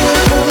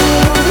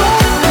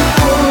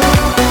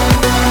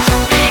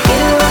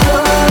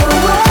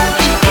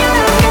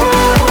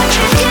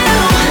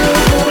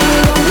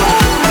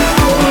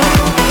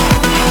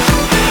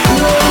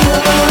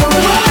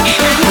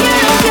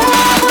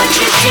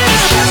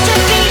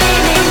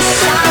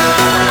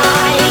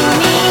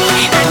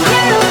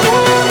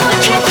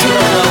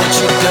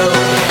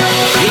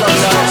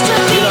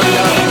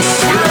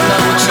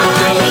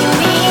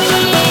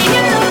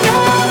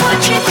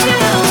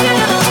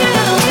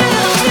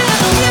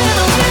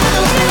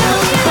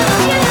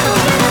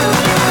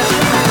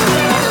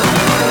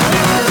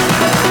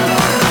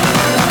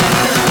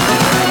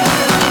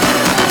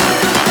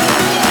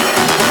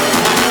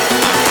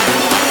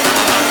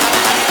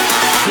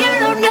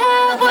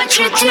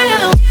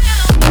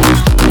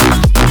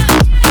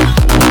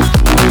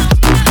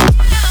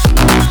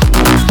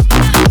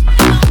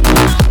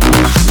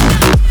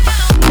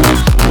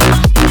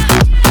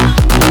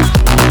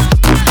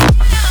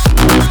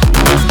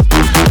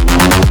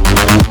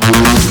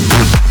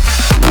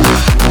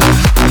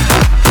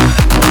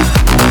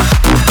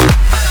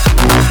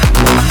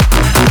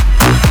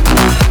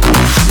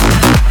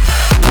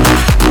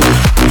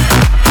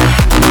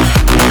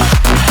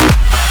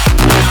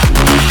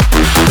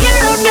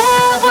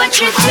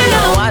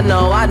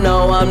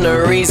 I'm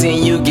the reason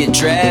you get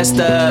dressed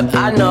up.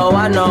 I know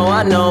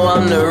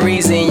I'm the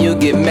reason you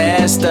get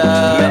messed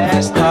up.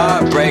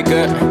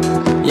 Heartbreaker,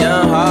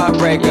 young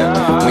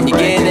heartbreaker. When you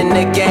get in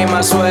the game,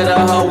 I swear the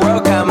whole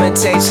world coming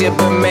reputation,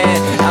 but man,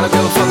 I don't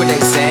give a fuck what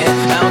they saying.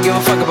 I don't give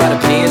a fuck about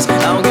opinions.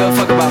 I don't give a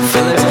fuck about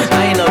feelings.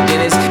 I ain't no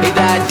dentist. Either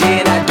I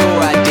did, I do,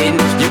 or I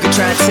didn't. You can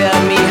try and tell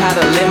me how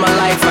to live my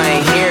life, I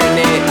ain't hearing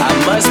it. I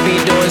must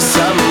be doing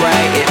something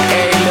right. If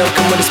every meal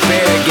come with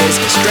asparagus,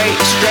 straight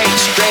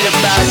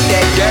about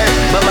that dirt.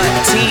 But my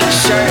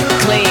t-shirt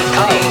clean,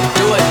 oh,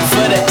 do it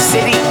for the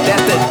city.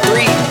 That's the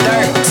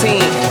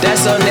 313.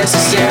 That's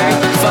unnecessary.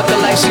 Fuck her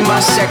like she my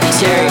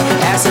secretary.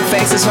 Ass and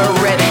face is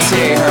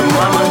hereditary. Her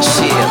mama,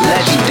 shit,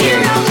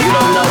 legendary. You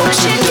don't know what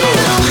you do.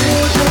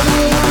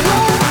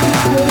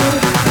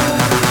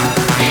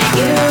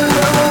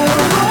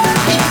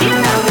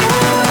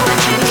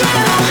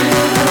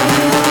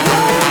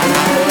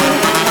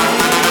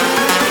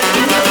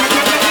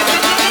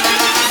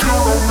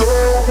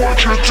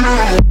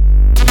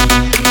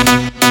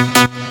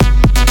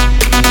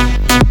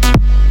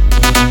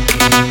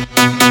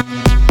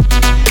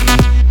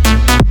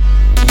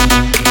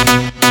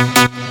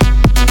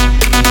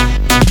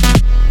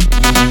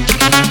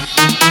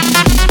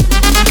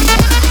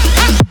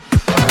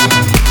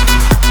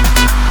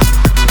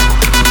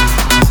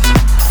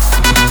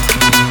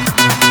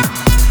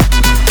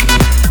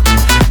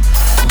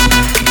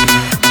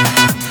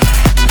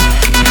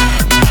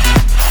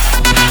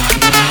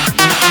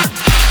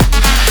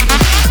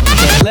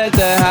 Let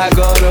the high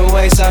go to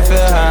waste, I feel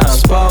how I'm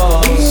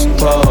supposed.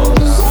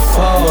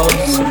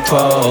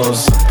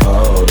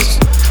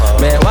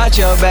 Man, watch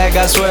your back,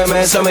 I swear,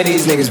 man, some of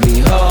these niggas be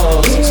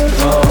hoes.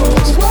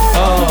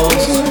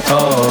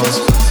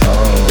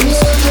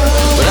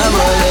 But I'm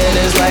living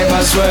this life,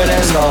 I swear,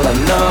 that's all I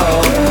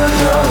know.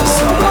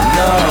 That's all I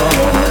know.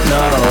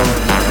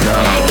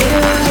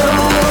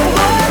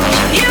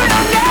 You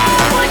don't know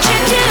what you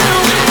do.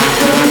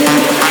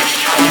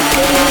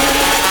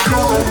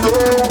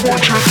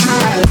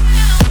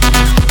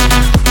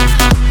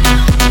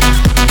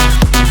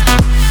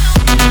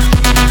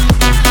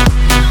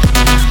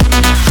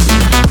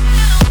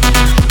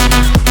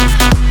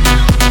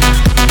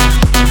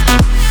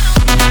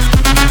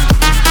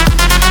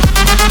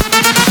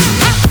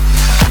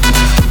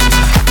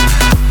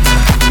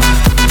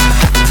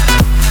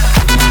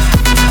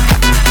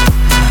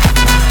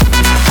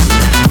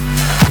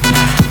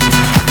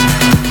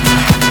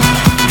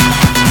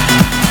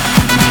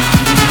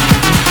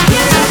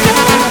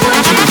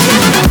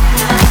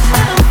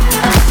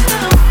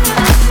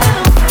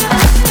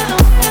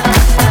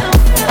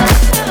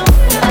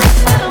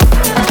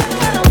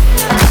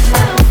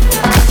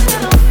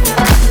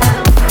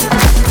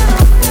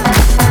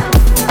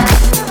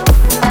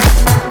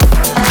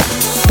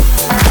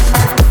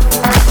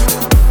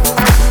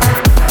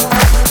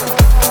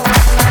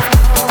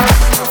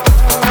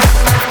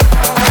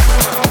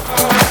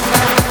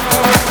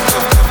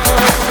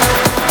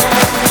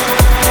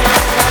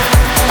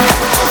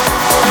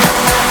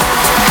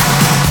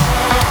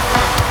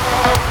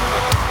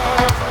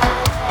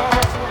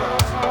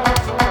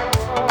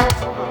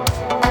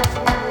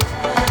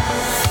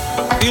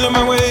 Feeling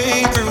my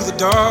way through the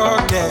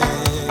darkness,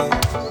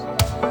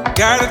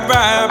 guided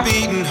by a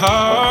beating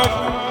heart.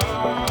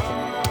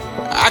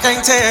 I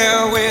can't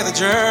tell where the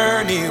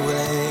journey will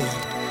end,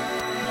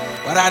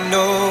 but I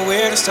know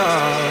where to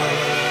start.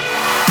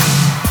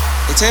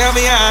 They tell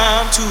me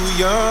I'm too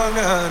young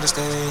to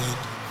understand.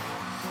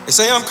 They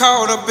say I'm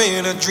caught up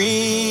in a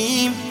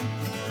dream.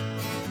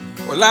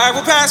 Well, life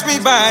will pass me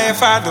by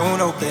if I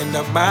don't open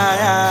up my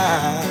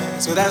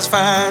eyes, so that's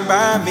fine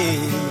by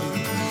me.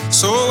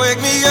 So wake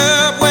me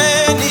up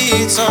when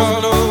it's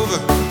all over,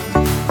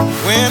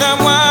 when I'm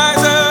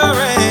wiser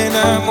and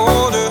I'm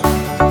older.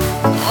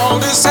 All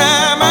this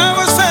time I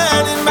was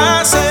finding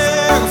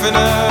myself and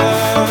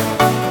I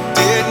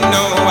didn't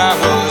know I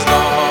was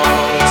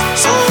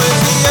lost. So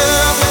wake me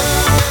up,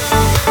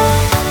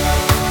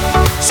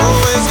 so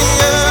wake me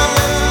up,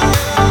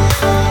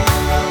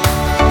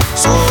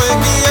 so wake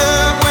me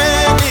up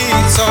when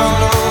it's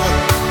all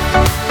over,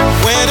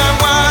 when I'm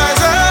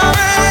wiser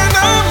and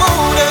I'm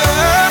older.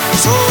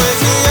 So wake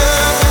me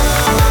up,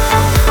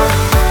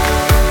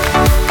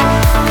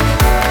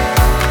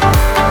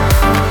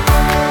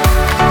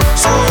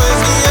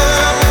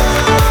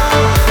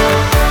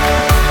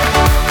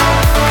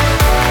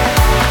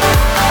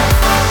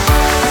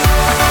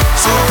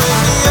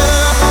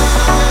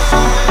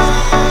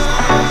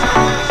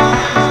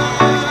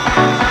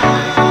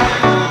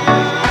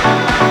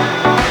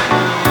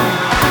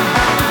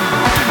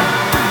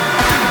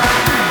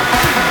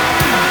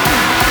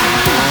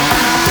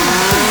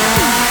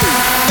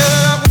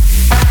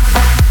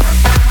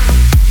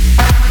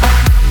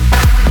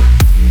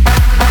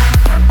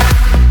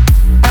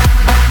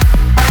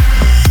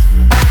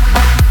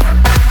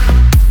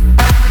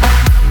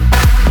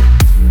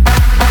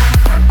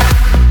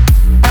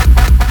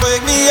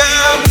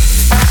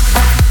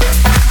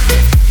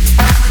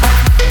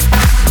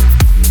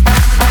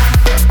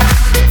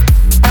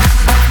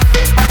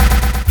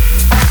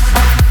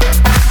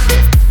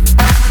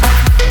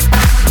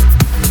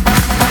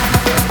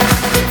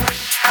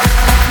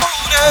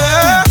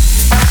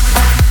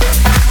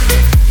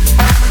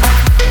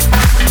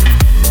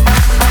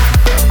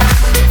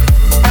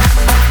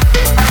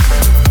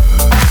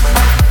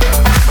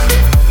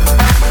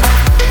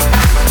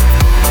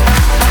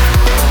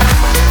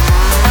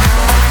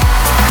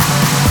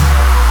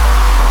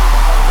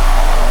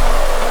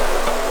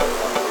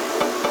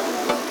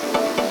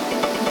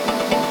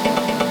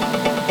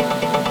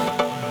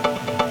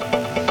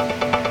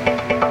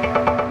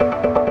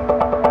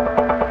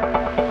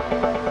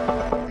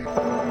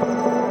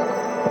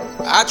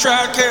 I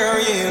tried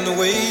carrying the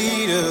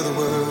weight of the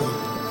world,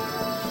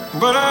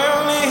 but I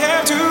only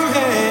have 2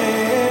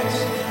 hands.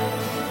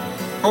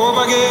 Hope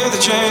I get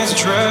the chance to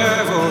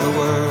travel the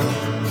world,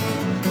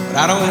 but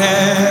I don't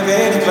have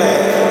any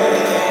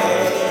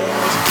plans.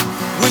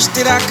 Wish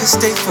that I could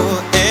stay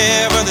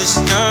forever this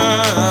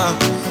young,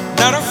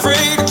 not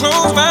afraid to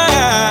close my